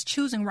with just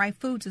choosing right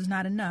foods is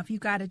not enough. You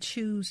got to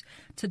choose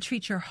to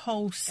treat your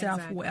whole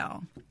self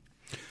well.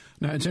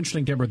 Now, it's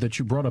interesting, Deborah, that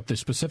you brought up the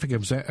specific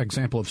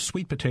example of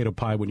sweet potato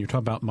pie when you're talking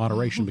about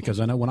moderation, because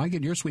I know when I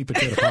get your sweet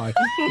potato pie,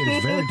 it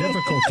is very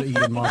difficult to eat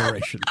in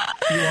moderation.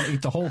 You want to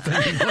eat the whole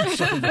thing in one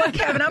sitting. Well,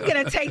 Kevin, I'm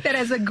going to take that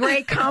as a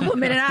great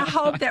compliment, and I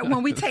hope that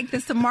when we take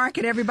this to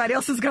market, everybody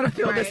else is going to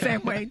feel the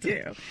same way,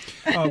 too.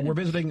 We're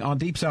visiting on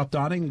Deep South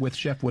Dining with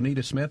Chef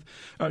Juanita Smith.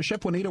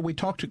 Chef Juanita, we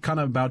talked kind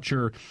of about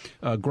your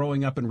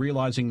growing up and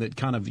realizing that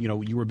kind of, you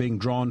know, you were being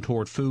drawn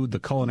toward food, the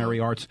culinary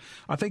arts.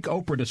 I think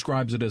Oprah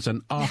describes it as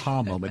an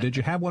aha moment. Did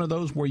you have one of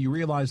those where you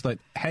realized that,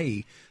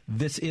 hey,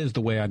 this is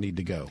the way I need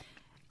to go?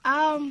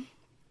 I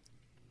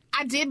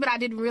did, but I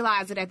didn't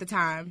realize it at the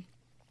time.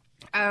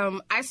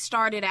 I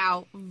started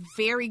out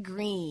very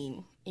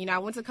green. You know, I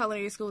went to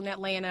culinary school in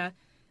Atlanta,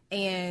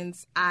 and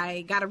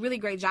I got a really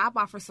great job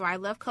offer, so I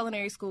left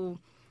culinary school,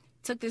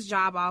 took this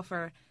job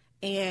offer,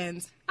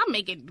 and I'm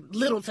making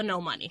little to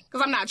no money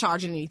because I'm not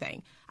charging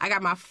anything. I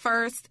got my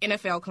first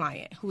NFL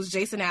client, who was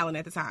Jason Allen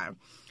at the time.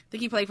 I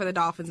think he played for the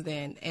Dolphins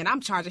then, and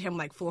I'm charging him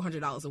like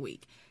 $400 a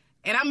week.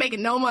 And I'm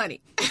making no money.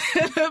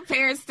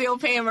 Parents still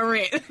paying my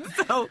rent.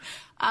 So,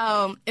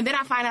 and then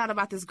I find out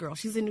about this girl.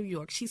 She's in New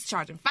York. She's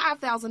charging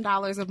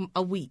 $5,000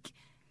 a week.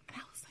 And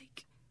I was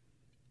like,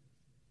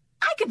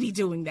 I could be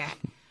doing that.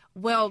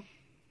 Well,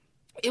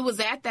 it was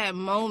at that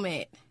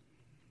moment,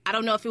 I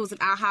don't know if it was an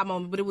aha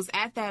moment, but it was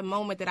at that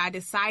moment that I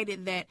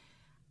decided that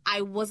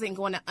I wasn't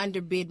going to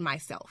underbid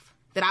myself,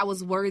 that I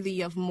was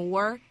worthy of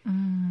more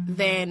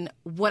than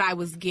what I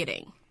was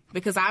getting,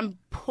 because I'm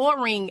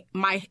pouring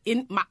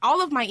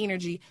all of my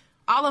energy,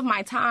 all of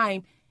my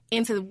time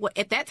into what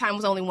at that time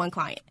was only one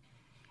client,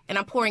 and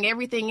I'm pouring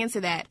everything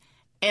into that,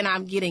 and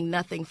I'm getting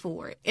nothing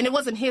for it. And it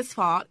wasn't his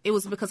fault. It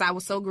was because I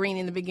was so green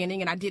in the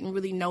beginning and I didn't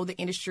really know the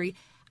industry.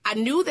 I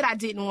knew that I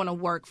didn't want to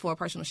work for a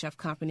personal chef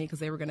company because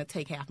they were going to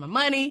take half my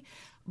money,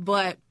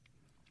 but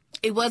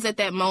it was at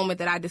that moment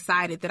that I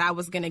decided that I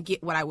was going to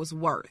get what I was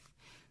worth.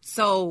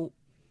 So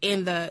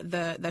in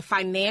the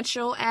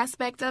financial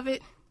aspect of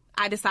it,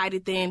 I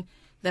decided then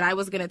that I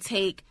was going to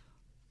take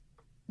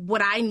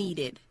what I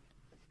needed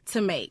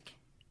to make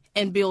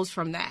and build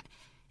from that.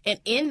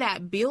 And in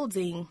that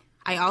building,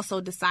 I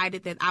also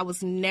decided that I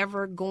was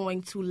never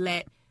going to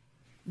let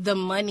the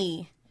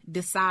money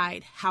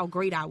decide how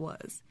great I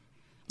was.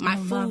 My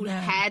food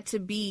had to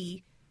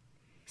be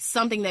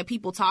something that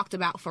people talked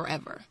about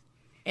forever.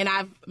 And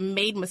I've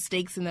made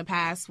mistakes in the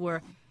past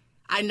where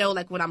I know,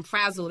 like, when I'm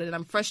frazzled and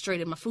I'm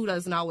frustrated, my food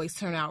doesn't always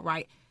turn out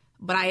right.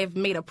 But I have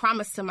made a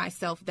promise to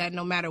myself that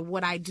no matter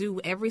what I do,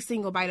 every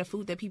single bite of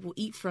food that people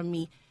eat from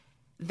me,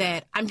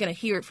 that I'm going to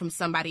hear it from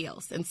somebody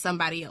else and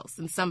somebody else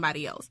and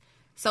somebody else.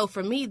 So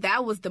for me,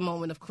 that was the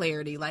moment of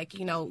clarity. Like,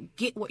 you know,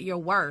 get what you're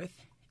worth,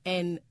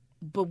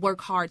 but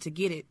work hard to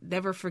get it.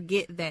 Never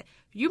forget that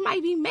you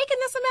might be making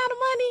this amount of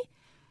money,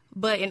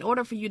 but in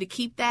order for you to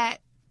keep that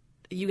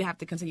you have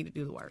to continue to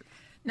do the work.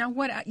 Now,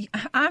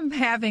 I'm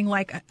having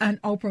like an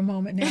Oprah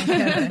moment now,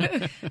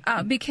 Kevin,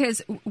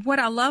 because what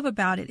I love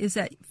about it is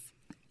that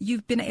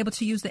you've been able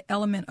to use the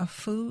element of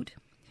food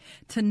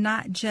to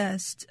not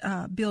just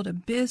build a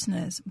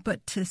business,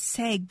 but to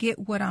say, get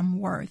what I'm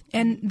worth.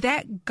 And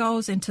that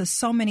goes into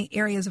so many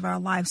areas of our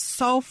lives,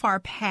 so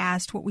far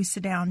past what we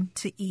sit down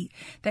to eat.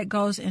 That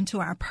goes into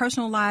our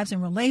personal lives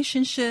and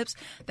relationships,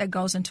 that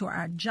goes into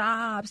our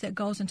jobs, that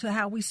goes into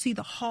how we see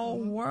the whole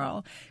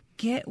world.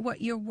 Get what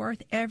you're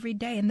worth every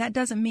day. And that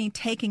doesn't mean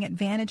taking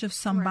advantage of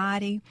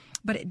somebody, right,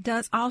 but it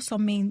does also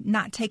mean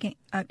not taking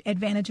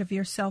advantage of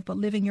yourself, but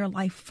living your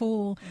life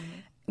full,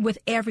 with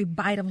every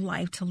bite of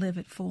life to live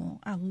it full.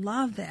 I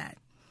love that.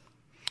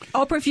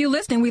 Oprah, if you're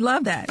listening, we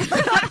love that.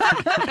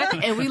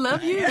 And we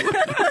love you.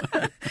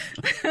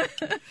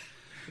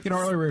 You know,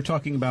 earlier we were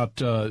talking about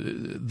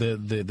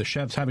the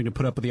chefs having to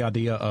put up with the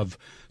idea of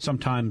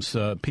sometimes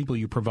people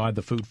you provide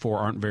the food for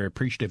aren't very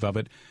appreciative of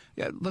it.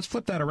 Yeah, let's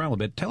flip that around a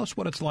bit. Tell us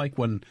what it's like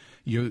when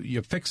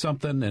you fix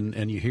something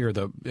and you hear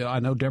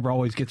I know Deborah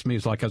always gets me,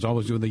 it's like I was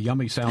always doing the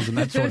yummy sounds and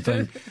that sort of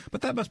thing.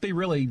 But that must be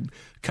really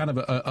kind of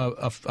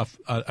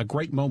a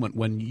great moment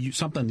when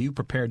something you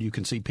prepared you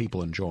can see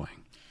people enjoying.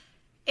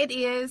 It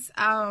is.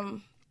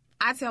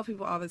 I tell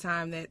people all the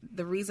time that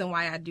the reason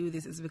why I do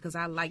this is because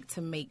I like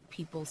to make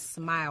people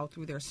smile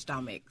through their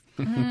stomachs.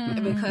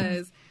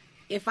 Because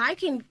if I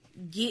can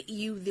get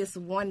you this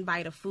one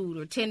bite of food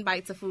or 10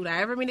 bites of food,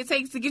 however many it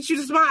takes to get you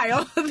to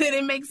smile, then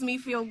it makes me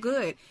feel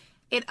good.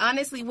 It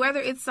honestly, whether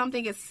it's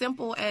something as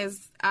simple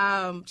as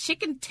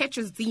chicken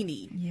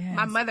tetrazzini. Yes.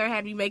 My mother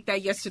had me make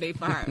that yesterday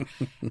for her.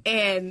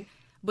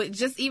 But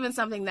just even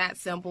something that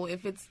simple,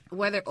 if it's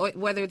whether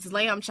it's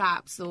lamb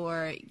chops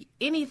or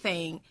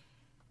anything,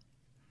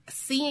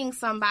 seeing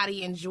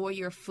somebody enjoy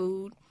your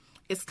food,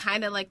 it's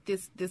kind of like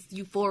this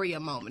euphoria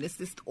moment. It's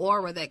this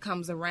aura that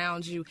comes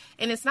around you.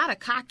 And it's not a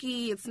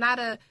cocky, it's not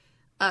a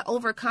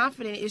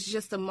overconfident. It's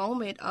just a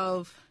moment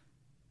of,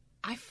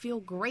 I feel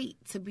great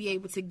to be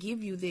able to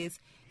give you this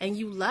and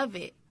you love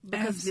it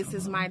because Absolutely.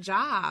 This is my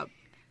job.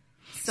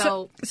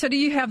 So do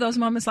you have those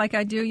moments like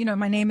I do? You know,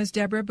 my name is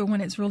Deborah, but when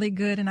it's really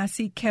good and I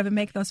see Kevin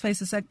make those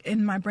faces,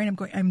 in my brain I'm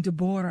going, I'm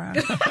Deborah.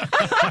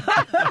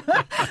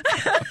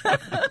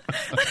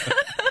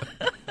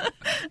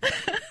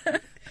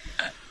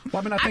 Well,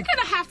 I mean, I'm going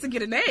to have to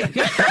get a name.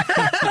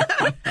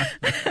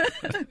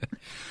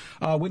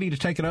 We need to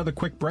take another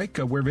quick break.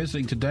 We're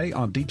visiting today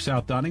on Deep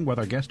South Dining with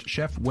our guest,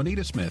 Chef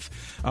Juanita Smith.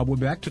 We'll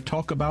be back to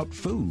talk about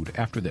food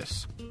after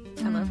this.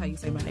 I love how you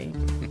say my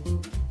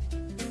name.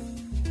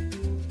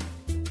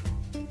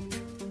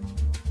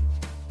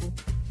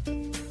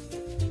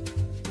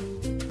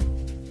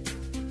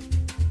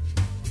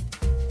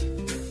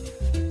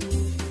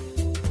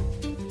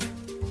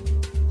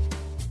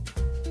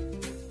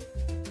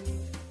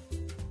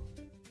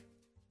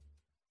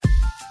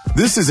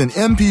 This is an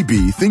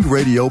MPB Think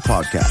Radio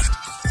podcast.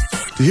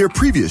 To hear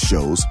previous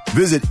shows,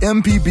 visit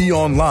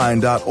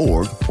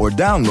mpbonline.org or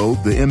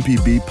download the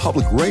MPB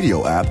Public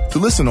Radio app to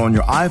listen on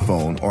your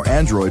iPhone or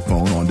Android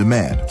phone on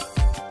demand.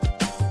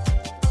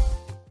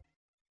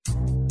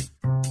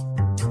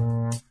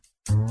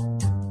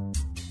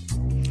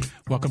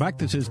 Welcome back.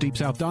 This is Deep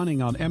South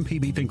Dining on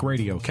MPB Think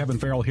Radio. Kevin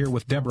Farrell here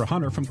with Deborah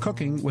Hunter from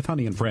Cooking with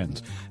Honey and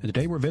Friends. And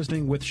today we're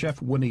visiting with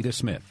Chef Juanita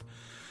Smith.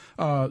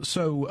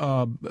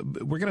 So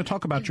we're going to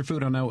talk about your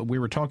food. I know we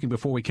were talking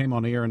before we came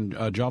on air,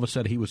 and Java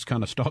said he was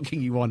kind of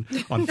stalking you on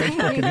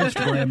Facebook and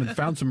Instagram and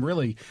found some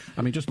really,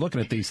 I mean, just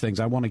looking at these things,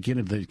 I want to get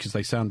into because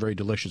they sound very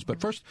delicious.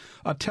 But first,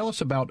 tell us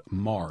about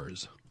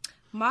Mars.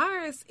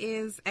 Mars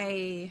is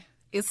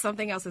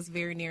something else that's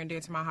very near and dear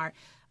to my heart.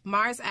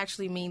 Mars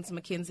actually means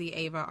Mackenzie,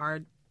 Ava,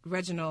 or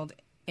Reginald,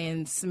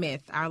 and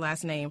Smith, our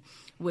last name,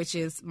 which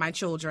is my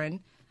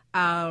children.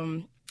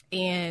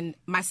 And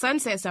my son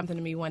said something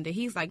to me one day.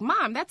 He's like,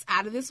 Mom, that's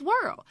out of this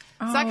world.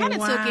 So I kind of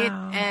took it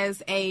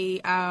as a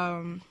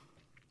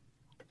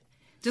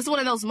just one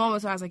of those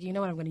moments where I was like, you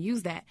know what, I'm going to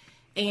use that.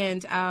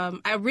 And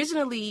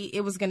originally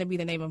it was going to be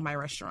the name of my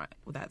restaurant.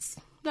 Well, that's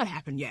not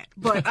happened yet.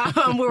 But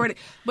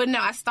but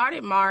no, I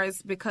started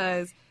Mars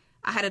because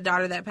I had a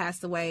daughter that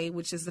passed away,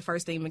 which is the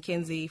first name,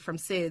 Mackenzie, from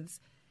SIDS,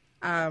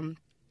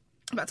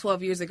 about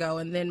 12 years ago.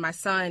 And then my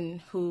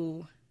son,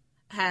 who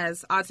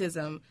has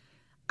autism,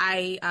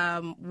 I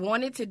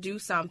wanted to do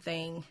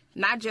something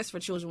not just for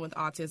children with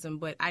autism,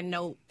 but I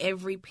know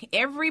every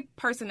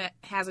person that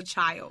has a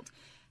child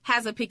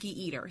has a picky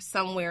eater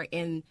somewhere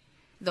in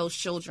those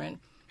children.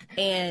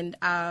 And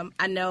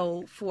I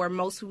know for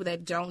most people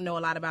that don't know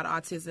a lot about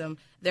autism,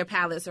 their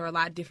palates are a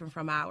lot different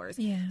from ours.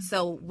 Yeah.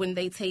 So when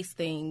they taste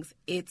things,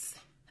 it's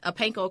a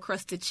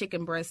panko-crusted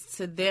chicken breast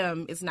to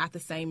them is not the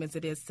same as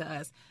it is to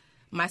us.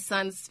 My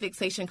son's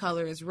fixation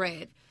color is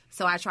red.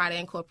 So I try to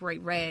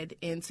incorporate red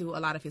into a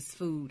lot of his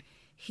food.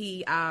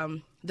 He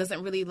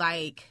doesn't really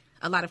like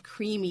a lot of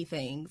creamy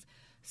things.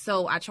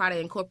 So I try to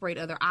incorporate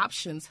other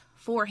options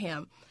for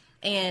him.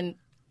 And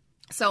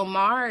so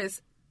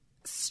Mars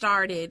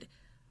started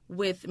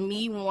with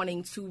me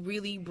wanting to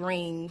really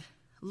bring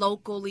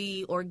local,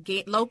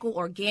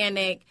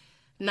 organic,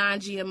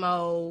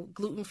 non-GMO,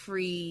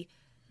 gluten-free,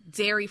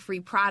 dairy-free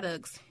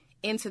products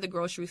into the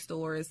grocery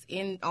stores,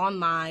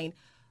 online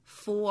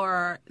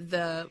for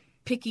the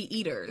picky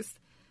eaters,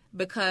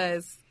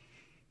 because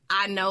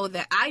I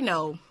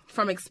know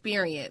from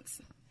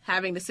experience,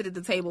 having to sit at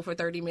the table for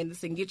 30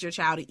 minutes and get your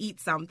child to eat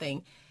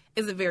something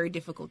is a very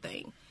difficult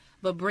thing.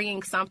 But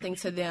bringing something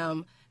to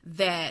them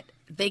that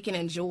they can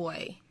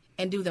enjoy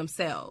and do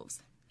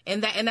themselves.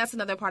 And that's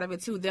another part of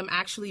it too, them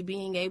actually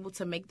being able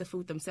to make the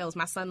food themselves.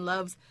 My son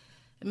loves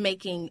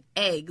making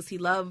eggs. He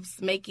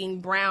loves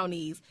making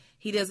brownies.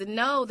 He doesn't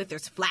know that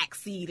there's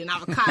flaxseed and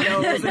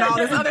avocados and all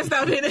this other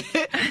stuff in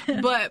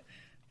it. But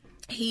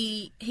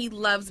he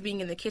loves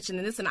being in the kitchen,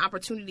 and it's an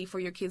opportunity for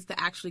your kids to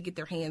actually get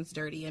their hands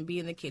dirty and be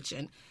in the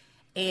kitchen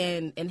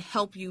and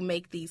help you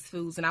make these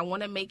foods. And I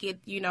want to make it,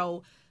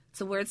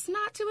 to where it's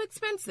not too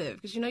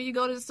expensive, because you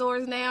go to the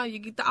stores now, you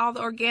get all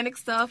the organic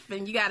stuff,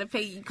 and you got to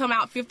pay. You come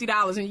out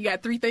 $50, and you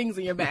got 3 things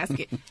in your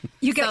basket.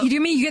 You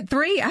mean you get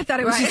 3? I thought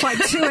it was just like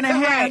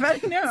 2.5.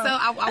 Right. No. So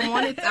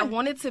I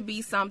want it to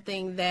be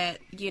something that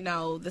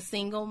the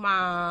single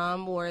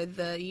mom or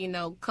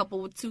the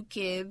couple with 2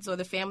 kids or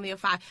the family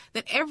of 5,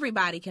 that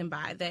everybody can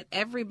buy, that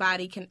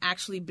everybody can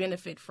actually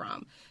benefit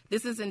from.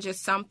 This isn't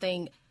just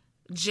something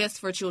just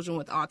for children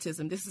with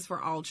autism. This is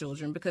for all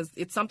children, because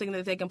it's something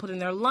that they can put in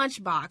their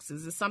lunch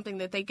boxes. It's something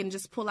that they can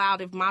just pull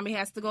out if mommy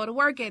has to go to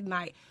work at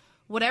night.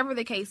 Whatever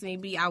the case may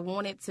be, I don't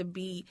want it to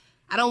be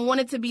a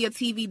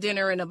TV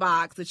dinner in a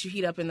box that you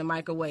heat up in the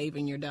microwave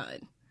and you're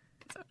done.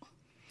 So.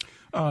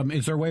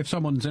 Is there a way, if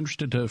someone's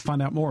interested, to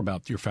find out more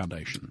about your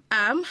foundation?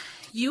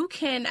 You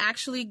can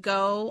actually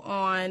go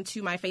on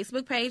to my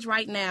Facebook page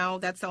right now.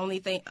 That's the only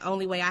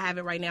way I have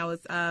it right now is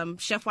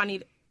Chef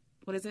Juanita.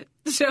 What is it?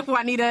 Chef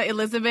Juanita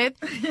Elizabeth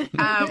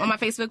on my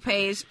Facebook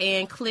page,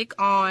 and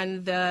click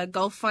on the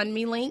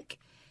GoFundMe link,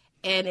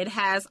 and it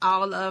has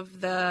all of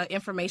the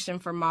information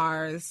for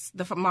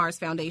the Mars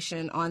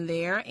Foundation on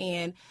there.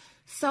 And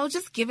so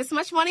just give as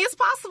much money as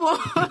possible.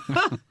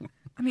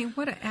 I mean,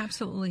 what an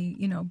absolutely,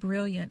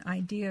 brilliant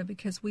idea,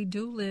 because we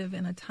do live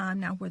in a time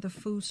now where the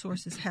food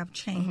sources have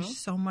changed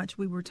so much.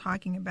 We were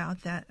talking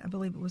about that, I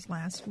believe it was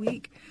last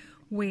week,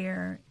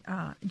 where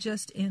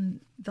just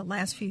in the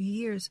last few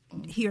years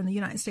here in the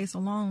United States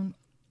alone,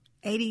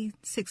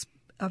 86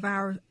 of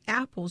our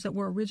apples that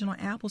were original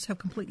apples have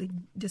completely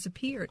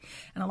disappeared.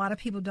 And a lot of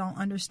people don't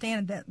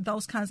understand that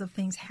those kinds of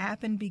things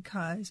happen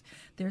because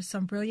there's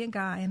some brilliant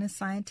guy in a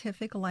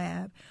scientific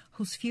lab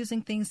who's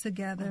fusing things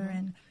together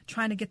and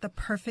trying to get the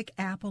perfect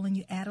apple, and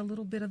you add a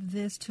little bit of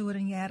this to it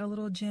and you add a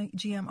little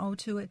GMO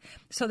to it.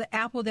 So the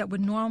apple that would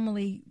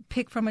normally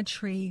pick from a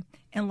tree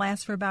and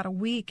last for about a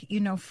week,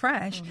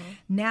 fresh,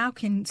 now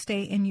can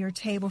stay in your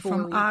table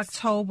from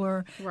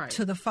October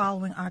to the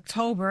following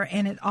October,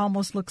 and it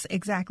almost looks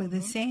exactly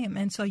the same.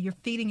 And so you're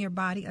feeding your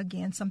body,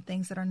 again, some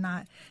things that are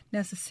not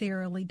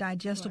necessarily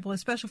digestible,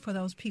 especially for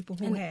those people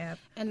who have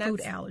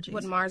food allergies.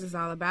 What Mars is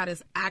all about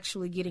is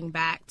actually getting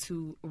back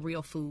to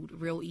real food,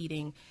 real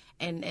eating,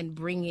 and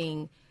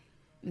bringing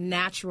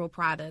natural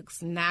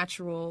products,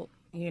 natural,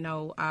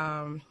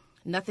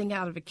 nothing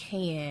out of a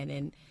can,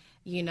 and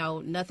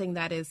nothing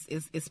that is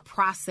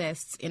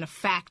processed in a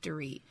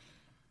factory.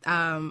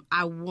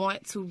 I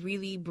want to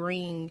really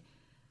bring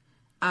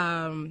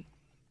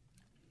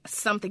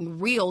something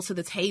real to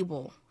the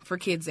table for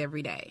kids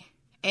every day.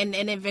 And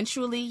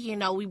eventually,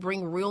 we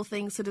bring real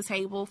things to the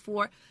table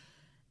for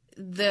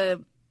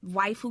the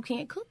wife who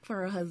can't cook for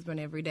her husband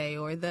every day,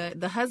 or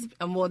the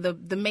husband, or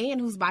the man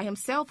who's by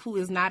himself who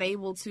is not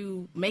able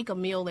to make a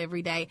meal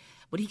every day,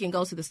 but he can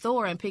go to the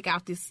store and pick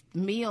out this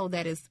meal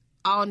that is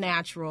all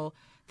natural,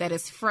 that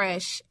is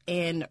fresh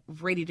and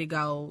ready to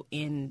go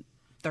in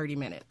 30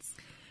 minutes.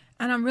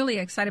 And I'm really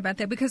excited about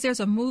that, because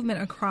there's a movement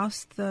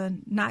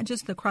not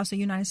just across the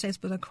United States,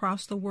 but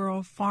across the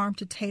world. Farm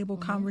to table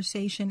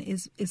conversation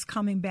is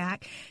coming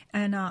back.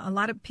 And a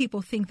lot of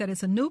people think that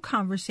it's a new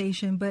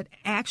conversation, but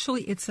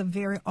actually it's a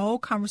very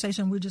old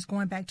conversation. We're just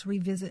going back to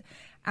revisit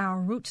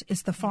our roots.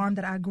 It's the farm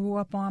that I grew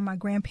up on. My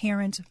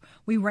grandparents,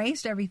 we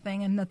raised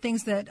everything, and the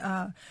things that,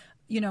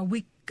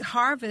 we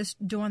harvest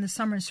during the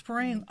summer and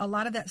spring, a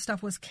lot of that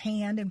stuff was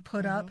canned and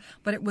put up,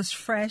 but it was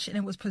fresh and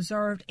it was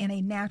preserved in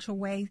a natural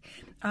way.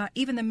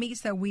 Even the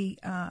meats that we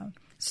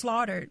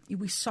slaughtered,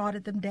 we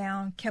salted them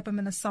down, kept them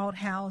in a salt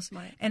house,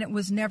 and it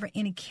was never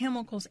any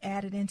chemicals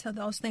added into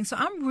those things. So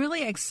I'm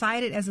really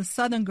excited as a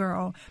Southern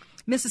girl.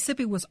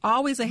 Mississippi was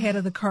always ahead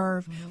of the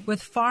curve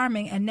with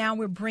farming, and now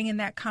we're bringing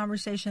that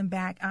conversation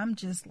back. I'm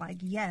just like,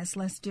 yes,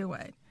 let's do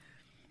it.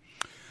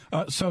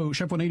 So,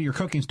 Chef Juanita, your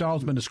cooking style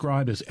has been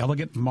described as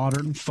elegant,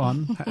 modern,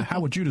 fun. How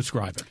would you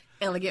describe it?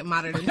 Elegant,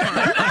 modern, and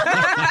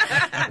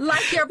fun.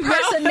 Like your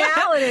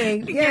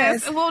personality.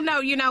 Yes. Well, no,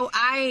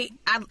 I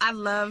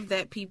love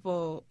that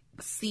people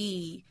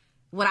see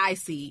what I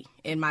see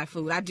in my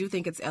food. I do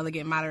think it's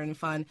elegant, modern, and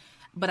fun.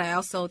 But I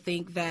also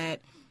think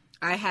that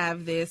I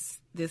have this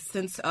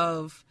sense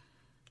of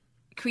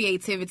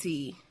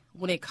creativity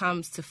when it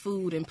comes to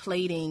food and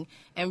plating.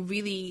 And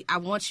really, I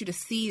want you to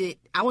see it.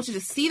 I want you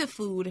to see the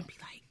food and be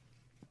like,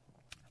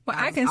 Well,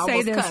 I can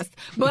say this, cussed,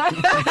 but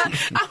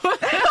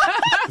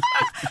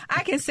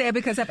I can say it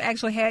because I've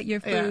actually had your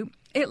food.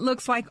 Yeah. It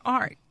looks like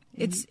art.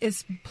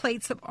 It's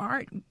plates of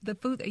art. The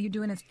food that you're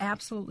doing is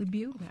absolutely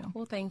beautiful.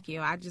 Well, thank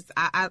you.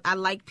 I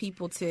like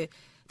people to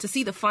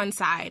see the fun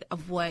side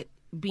of what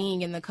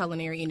being in the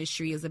culinary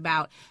industry is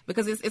about,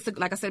 because it's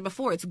like I said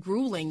before, it's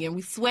grueling and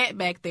we sweat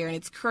back there and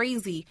it's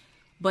crazy.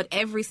 But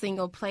every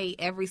single plate,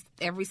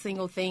 every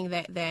single thing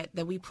that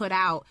we put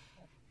out,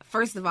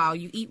 first of all,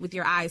 you eat with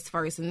your eyes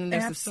first, and then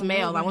there's Absolutely.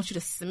 The smell. I want you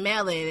to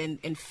smell it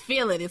and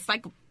feel it. It's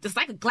like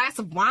a glass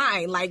of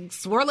wine. Like,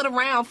 swirl it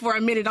around for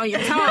a minute on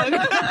your tongue.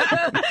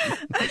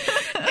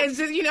 It's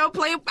just,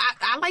 play.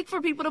 I like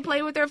for people to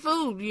play with their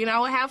food,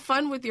 have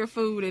fun with your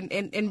food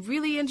and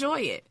really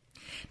enjoy it.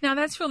 Now,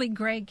 that's really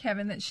great,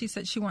 Kevin, that she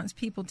said she wants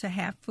people to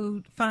have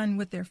fun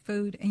with their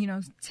food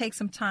and, take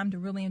some time to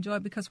really enjoy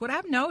it. Because what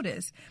I've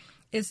noticed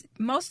is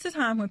most of the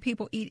time when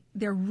people eat,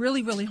 they're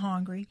really, really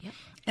hungry. Yep.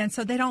 And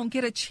so they don't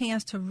get a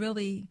chance to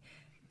really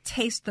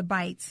taste the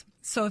bites.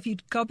 So if you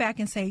go back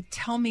and say,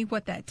 tell me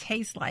what that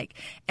tastes like,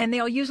 and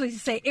they'll usually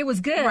say, it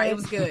was good. Right, it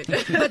was good.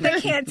 But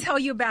they can't tell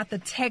you about the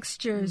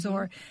textures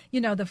or,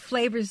 the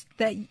flavors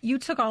that you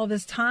took all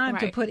this time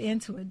to put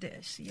into a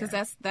dish.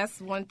 Because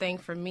that's one thing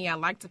for me. I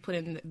like to put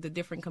in the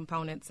different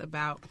components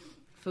about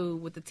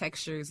food with the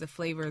textures, the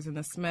flavors, and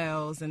the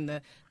smells, and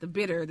the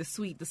bitter, the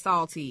sweet, the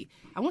salty.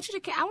 I want you to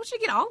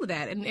get all of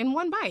that in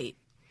one bite.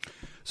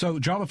 So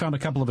Java found a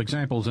couple of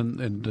examples,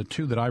 and the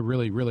two that I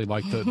really, really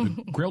like,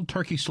 the grilled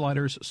turkey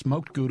sliders,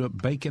 smoked Gouda,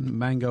 bacon,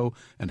 mango,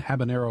 and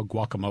habanero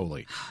guacamole.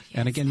 Yes.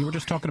 And again, you were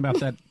just talking about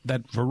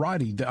that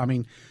variety. I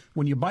mean,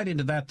 when you bite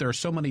into that, there are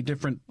so many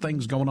different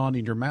things going on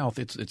in your mouth.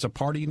 It's a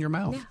party in your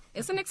mouth. Yeah,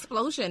 it's an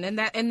explosion, and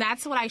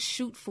that's what I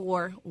shoot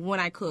for when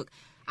I cook.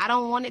 I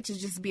don't want it to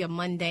just be a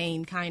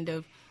mundane kind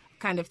of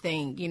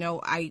thing.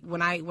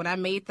 When I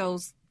made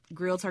those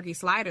grilled turkey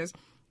sliders,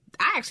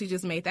 I actually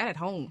just made that at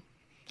home.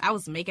 I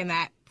was making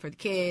that for the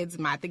kids.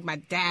 I think my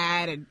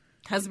dad and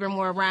husband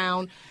were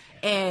around,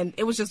 and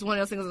it was just one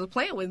of those things I was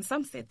playing with. And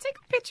some said, "Take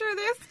a picture of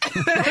this."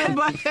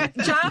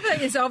 But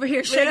Java is over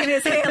here shaking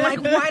his head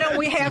like, "Why don't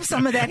we have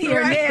some of that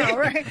here now?"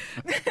 Right?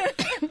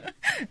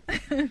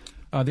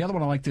 The other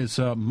one I liked is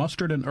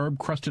mustard and herb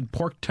crusted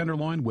pork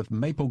tenderloin with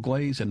maple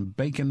glaze and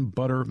bacon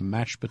butter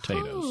mashed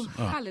potatoes. Ooh,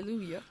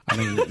 hallelujah! I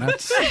mean,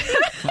 that's.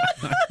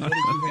 What did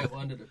you have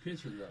under the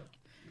picture though?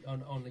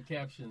 On the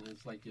caption,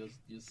 it's like your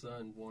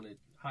son wanted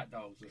hot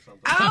dogs or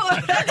something. Oh,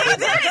 he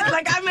did.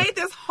 Like, I made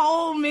this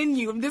whole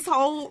menu, this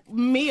whole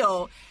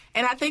meal,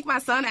 and I think my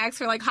son asked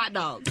for, like, hot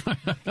dogs.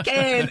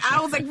 And I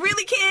was like,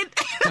 really, kid?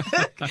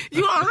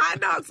 You want hot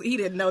dogs? He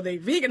didn't know they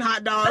vegan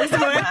hot dogs,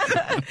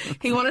 but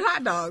he wanted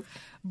hot dogs.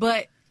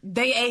 But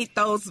they ate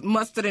those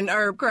mustard and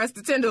herb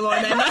crusted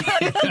tenderloin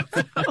that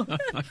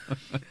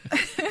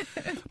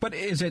night. But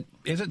is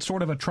it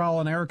sort of a trial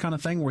and error kind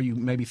of thing where you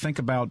maybe think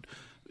about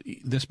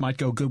this might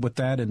go good with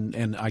that,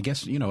 and I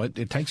guess,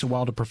 it takes a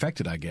while to perfect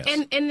it, I guess.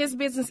 And in this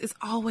business, it's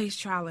always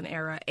trial and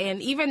error.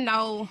 And even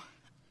though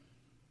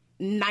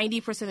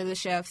 90% of the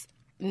chefs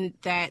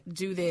that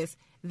do this,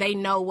 they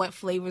know what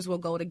flavors will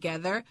go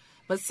together,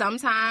 but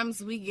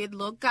sometimes we get a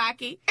little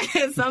cocky,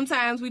 and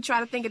sometimes we try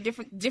to think of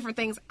different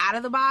things out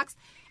of the box,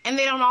 and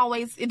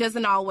it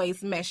doesn't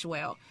always mesh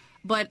well.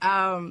 But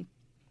a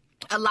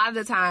lot of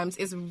the times,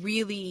 it's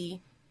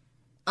really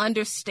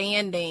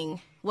understanding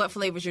what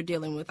flavors you're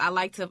dealing with. I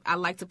like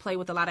to play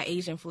with a lot of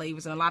Asian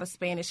flavors and a lot of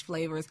Spanish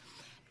flavors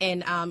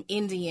and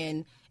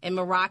Indian and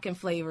Moroccan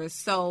flavors.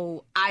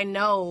 So I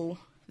know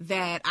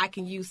that I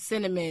can use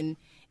cinnamon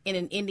in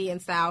an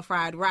Indian-style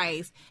fried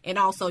rice and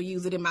also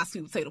use it in my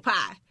sweet potato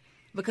pie.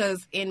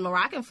 Because in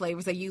Moroccan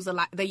flavors, they use a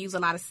lot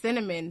of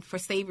cinnamon for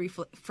savory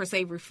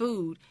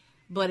food,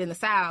 but in the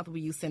South,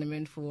 we use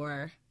cinnamon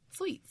for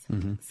sweets.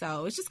 Mm-hmm.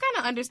 So it's just kind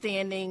of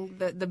understanding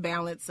the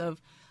balance of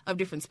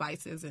different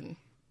spices. And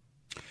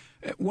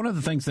one of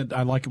the things that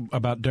I like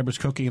about Deborah's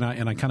cooking,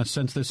 and I kind of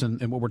sense this in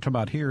what we're talking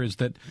about here, is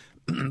that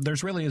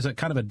there's really is a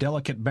kind of a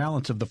delicate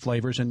balance of the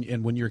flavors,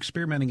 and when you're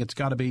experimenting, it's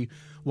got to be,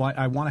 well,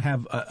 I want to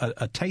have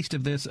a taste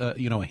of this, a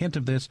hint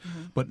of this,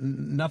 mm-hmm. but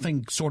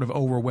nothing sort of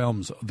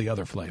overwhelms the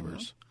other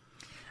flavors.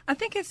 I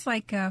think it's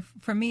like,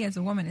 for me as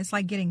a woman, it's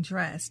like getting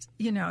dressed.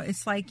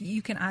 It's like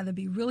you can either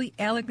be really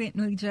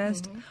elegantly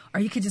dressed mm-hmm.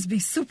 or you could just be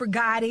super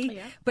gaudy,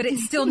 but it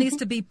still needs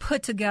to be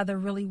put together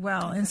really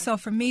well. Okay. And so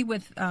for me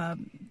with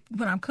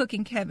when I'm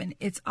cooking, Kevin,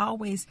 it's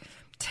always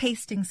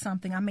tasting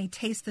something. I may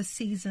taste the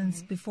seasons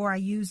mm-hmm. before I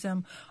use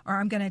them, or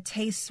I'm going to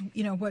taste,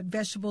 what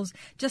vegetables,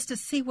 just to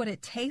see what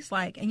it tastes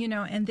like. And,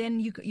 and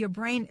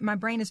then my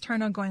brain is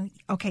turned on going,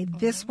 okay,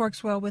 this mm-hmm.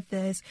 works well with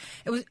this.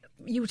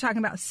 You were talking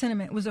about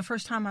cinnamon. It was the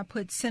first time I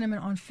put cinnamon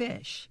on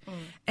fish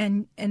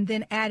and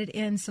then added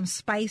in some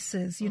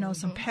spices, mm-hmm.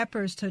 some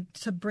peppers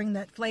to bring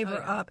that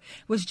flavor up.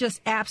 It was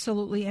just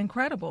absolutely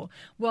incredible.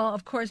 Well,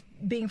 of course,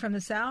 being from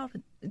the South,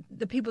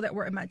 the people that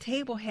were at my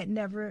table had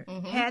never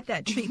mm-hmm. had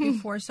that treat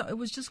before, so it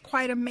was just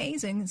quite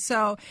amazing.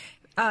 So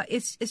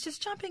it's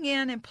just jumping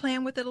in and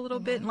playing with it a little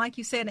bit, and like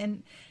you said,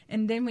 and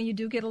then when you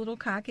do get a little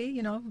cocky,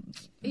 you know,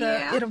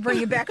 it'll bring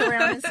you back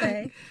around and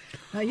say,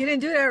 you didn't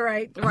do that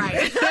right.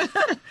 Right.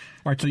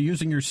 All right, so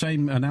using your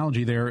same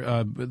analogy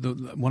there,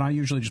 when I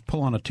usually just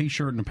pull on a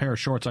T-shirt and a pair of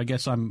shorts, I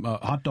guess I'm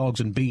hot dogs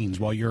and beans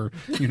while you're,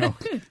 you know,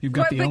 you've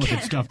got the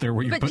elegant stuff there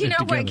where you're putting it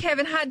together. But you know what,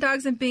 Kevin, hot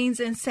dogs and beans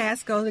and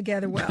sass go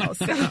together well.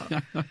 So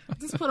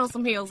just put on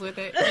some heels with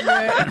it.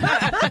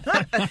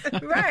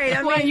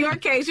 Right. Well, in your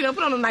case, you know,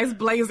 put on a nice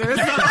blazer.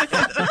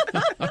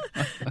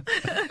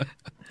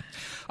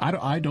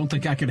 I don't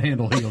think I can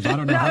handle heels. I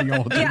don't know how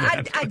y'all do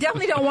that. I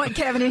definitely don't want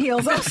Kevin in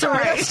heels. I'm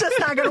sorry. That's just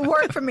not going to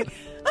work for me.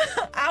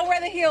 I'll wear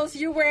the heels.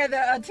 You wear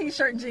the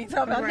T-shirt and jeans.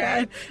 How about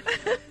that?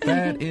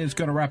 That is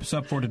going to wrap us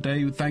up for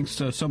today. Thanks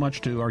so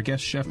much to our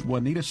guest chef,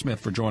 Juanita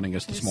Smith, for joining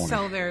us this morning.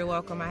 So very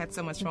welcome. I had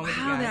so much fun with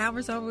you guys. The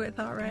hour's over with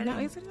already. No,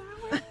 is it an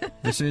hour?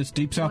 This is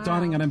Deep South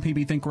Dining on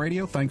MPB Think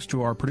Radio. Thanks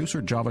to our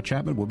producer, Java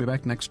Chapman. We'll be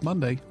back next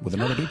Monday with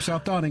another Deep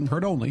South Dining,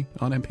 heard only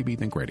on MPB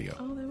Think Radio.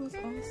 Oh, that was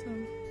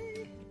awesome.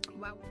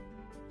 Wow.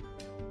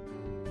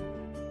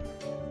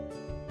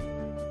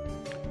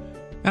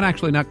 And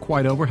actually, not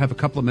quite over. Have a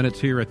couple of minutes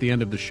here at the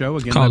end of the show.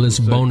 Again, call this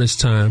bonus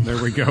time.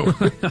 There we go.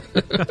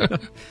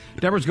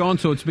 Deborah's gone,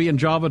 so it's me and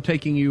Java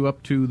taking you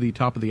up to the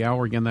top of the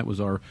hour. Again, that was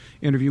our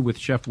interview with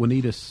Chef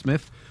Juanita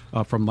Smith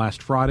from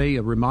last Friday.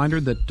 A reminder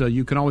that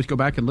you can always go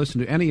back and listen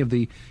to any of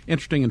the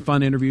interesting and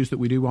fun interviews that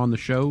we do on the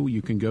show.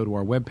 You can go to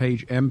our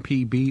webpage,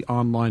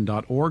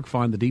 mpbonline.org,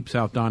 find the Deep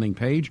South Dining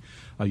page.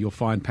 You'll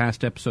find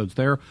past episodes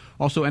there.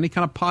 Also, any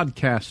kind of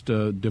podcast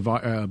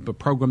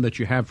program that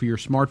you have for your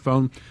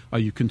smartphone,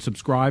 you can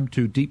subscribe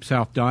to Deep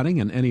South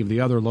Dining and any of the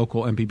other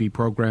local MPB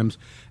programs,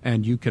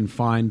 and you can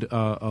find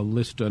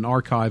an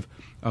archive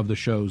of the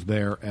shows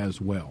there as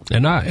well.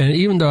 And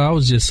even though I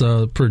was just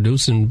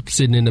producing,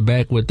 sitting in the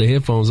back with the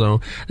headphones on,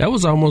 that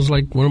was almost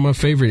like one of my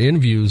favorite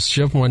interviews.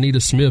 Chef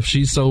Juanita Smith,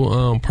 she's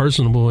so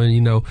personable, and,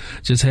 you know,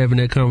 just having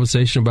that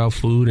conversation about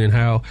food and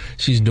how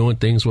she's doing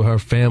things with her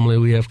family.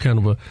 We have kind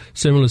of a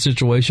similar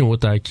situation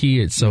with our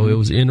kids, so it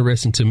was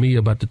interesting to me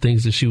about the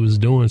things that she was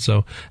doing.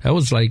 So that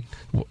was like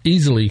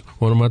easily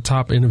one of my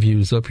top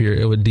interviews up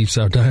here with Deep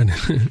South Dining.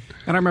 And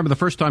I remember the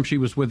first time she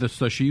was with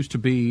us, she used to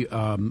be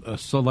a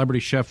celebrity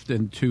chef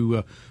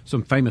to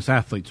some famous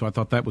athletes. So I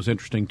thought that was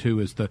interesting too,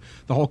 is the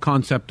whole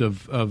concept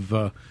of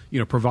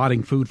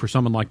providing food for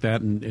someone like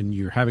that, and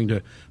you're having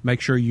to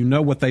make sure you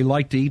know what they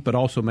like to eat, but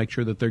also make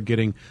sure that they're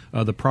getting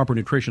the proper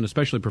nutrition,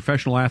 especially a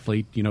professional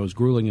athlete. You know, as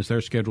grueling as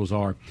their schedules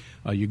are,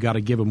 you got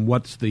to give them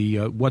what's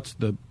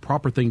the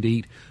proper thing to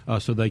eat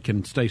so they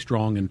can stay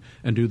strong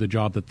and do the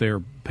job that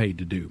they're paid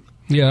to do.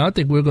 Yeah, I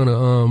think we're going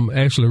to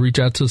actually reach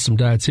out to some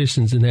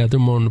dietitians and have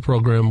them on the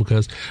program,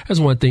 because that's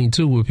one thing,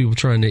 too, with people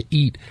trying to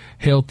eat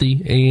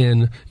healthy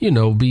and, you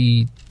know,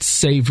 be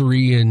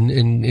savory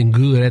and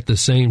good at the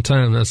same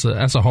time. That's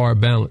a hard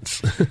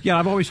balance. Yeah,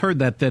 I've always heard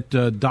that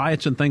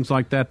diets and things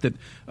like that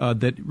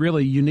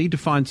really you need to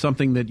find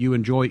something that you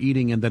enjoy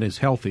eating and that is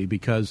healthy,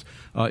 because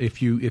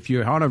if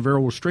you're on a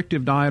very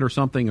restrictive diet or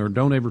something, or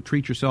don't ever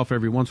treat yourself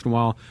every once in a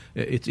while,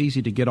 it's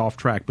easy to get off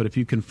track. But if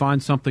you can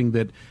find something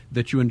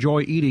that you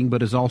enjoy eating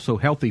but is also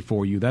healthy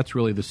for you, that's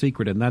really the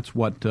secret, and that's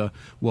what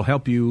will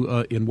help you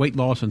in weight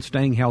loss and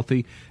staying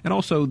healthy. And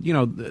also, you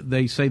know,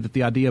 they say that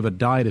the idea of a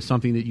diet is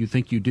something that you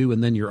think you do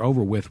and then you're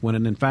over with, when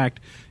in fact,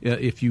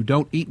 if you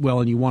don't eat well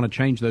and you want to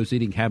change those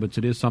eating habits,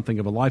 it is something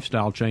of a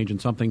lifestyle change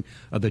and something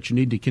that you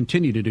need to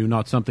continue to do,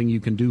 not something you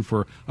can do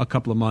for a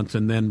couple of months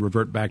and then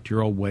revert back to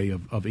your old way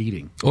of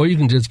eating. Or you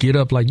can just get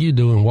up like you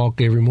do and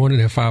walk every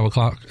morning at 5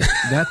 o'clock.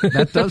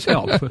 That does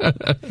help.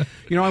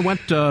 You know, I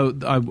went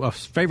a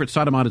favorite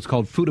site of mine is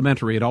called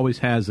Foodimentary. It always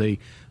has a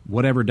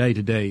whatever day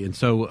today. And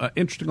so,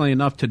 interestingly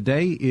enough,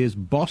 today is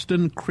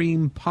Boston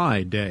Cream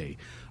Pie Day,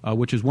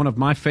 which is one of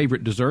my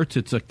favorite desserts.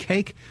 It's a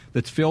cake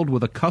that's filled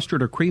with a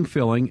custard or cream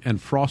filling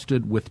and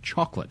frosted with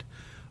chocolate.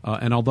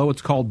 And although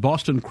it's called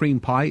Boston Cream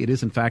Pie, it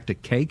is in fact a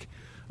cake.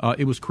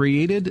 It was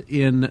created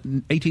in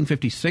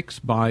 1856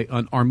 by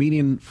an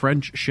Armenian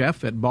French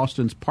chef at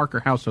Boston's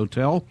Parker House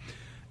Hotel.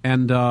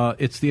 And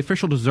it's the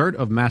official dessert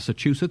of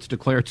Massachusetts,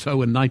 declared so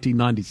in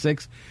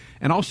 1996.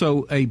 And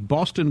also, a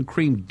Boston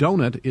cream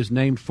donut is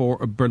named for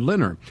a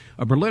Berliner.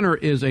 A Berliner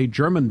is a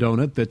German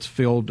donut that's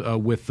filled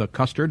with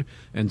custard,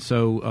 and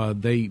so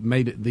they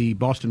made the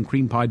Boston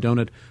cream pie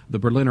donut the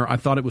Berliner. I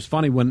thought it was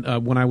funny when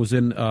I was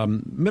in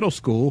middle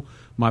school.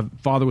 My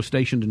father was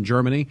stationed in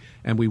Germany,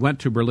 and we went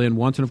to Berlin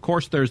once. And, of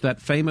course, there's that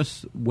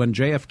famous, when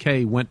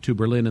JFK went to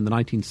Berlin in the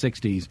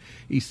 1960s,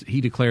 he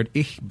declared,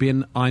 "Ich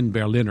bin ein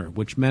Berliner,"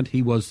 which meant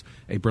he was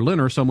a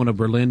Berliner, someone of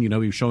Berlin. You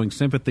know, he was showing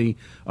sympathy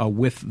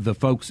with the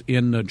folks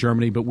in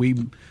Germany, but we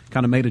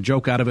kind of made a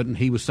joke out of it, and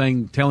he was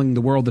telling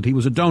the world that he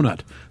was a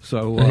donut.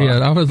 So yeah,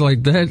 I was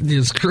like, that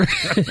is great.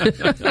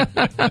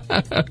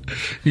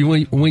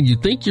 when you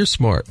think you're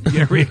smart.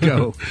 There we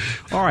go.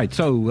 All right,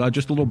 so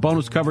just a little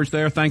bonus coverage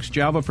there. Thanks,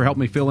 Java, for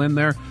helping me fill in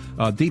there.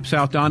 Deep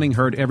South Dining,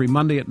 heard every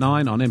Monday at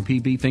 9 on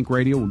MPB Think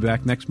Radio. We'll be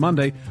back next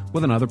Monday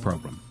with another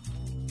program.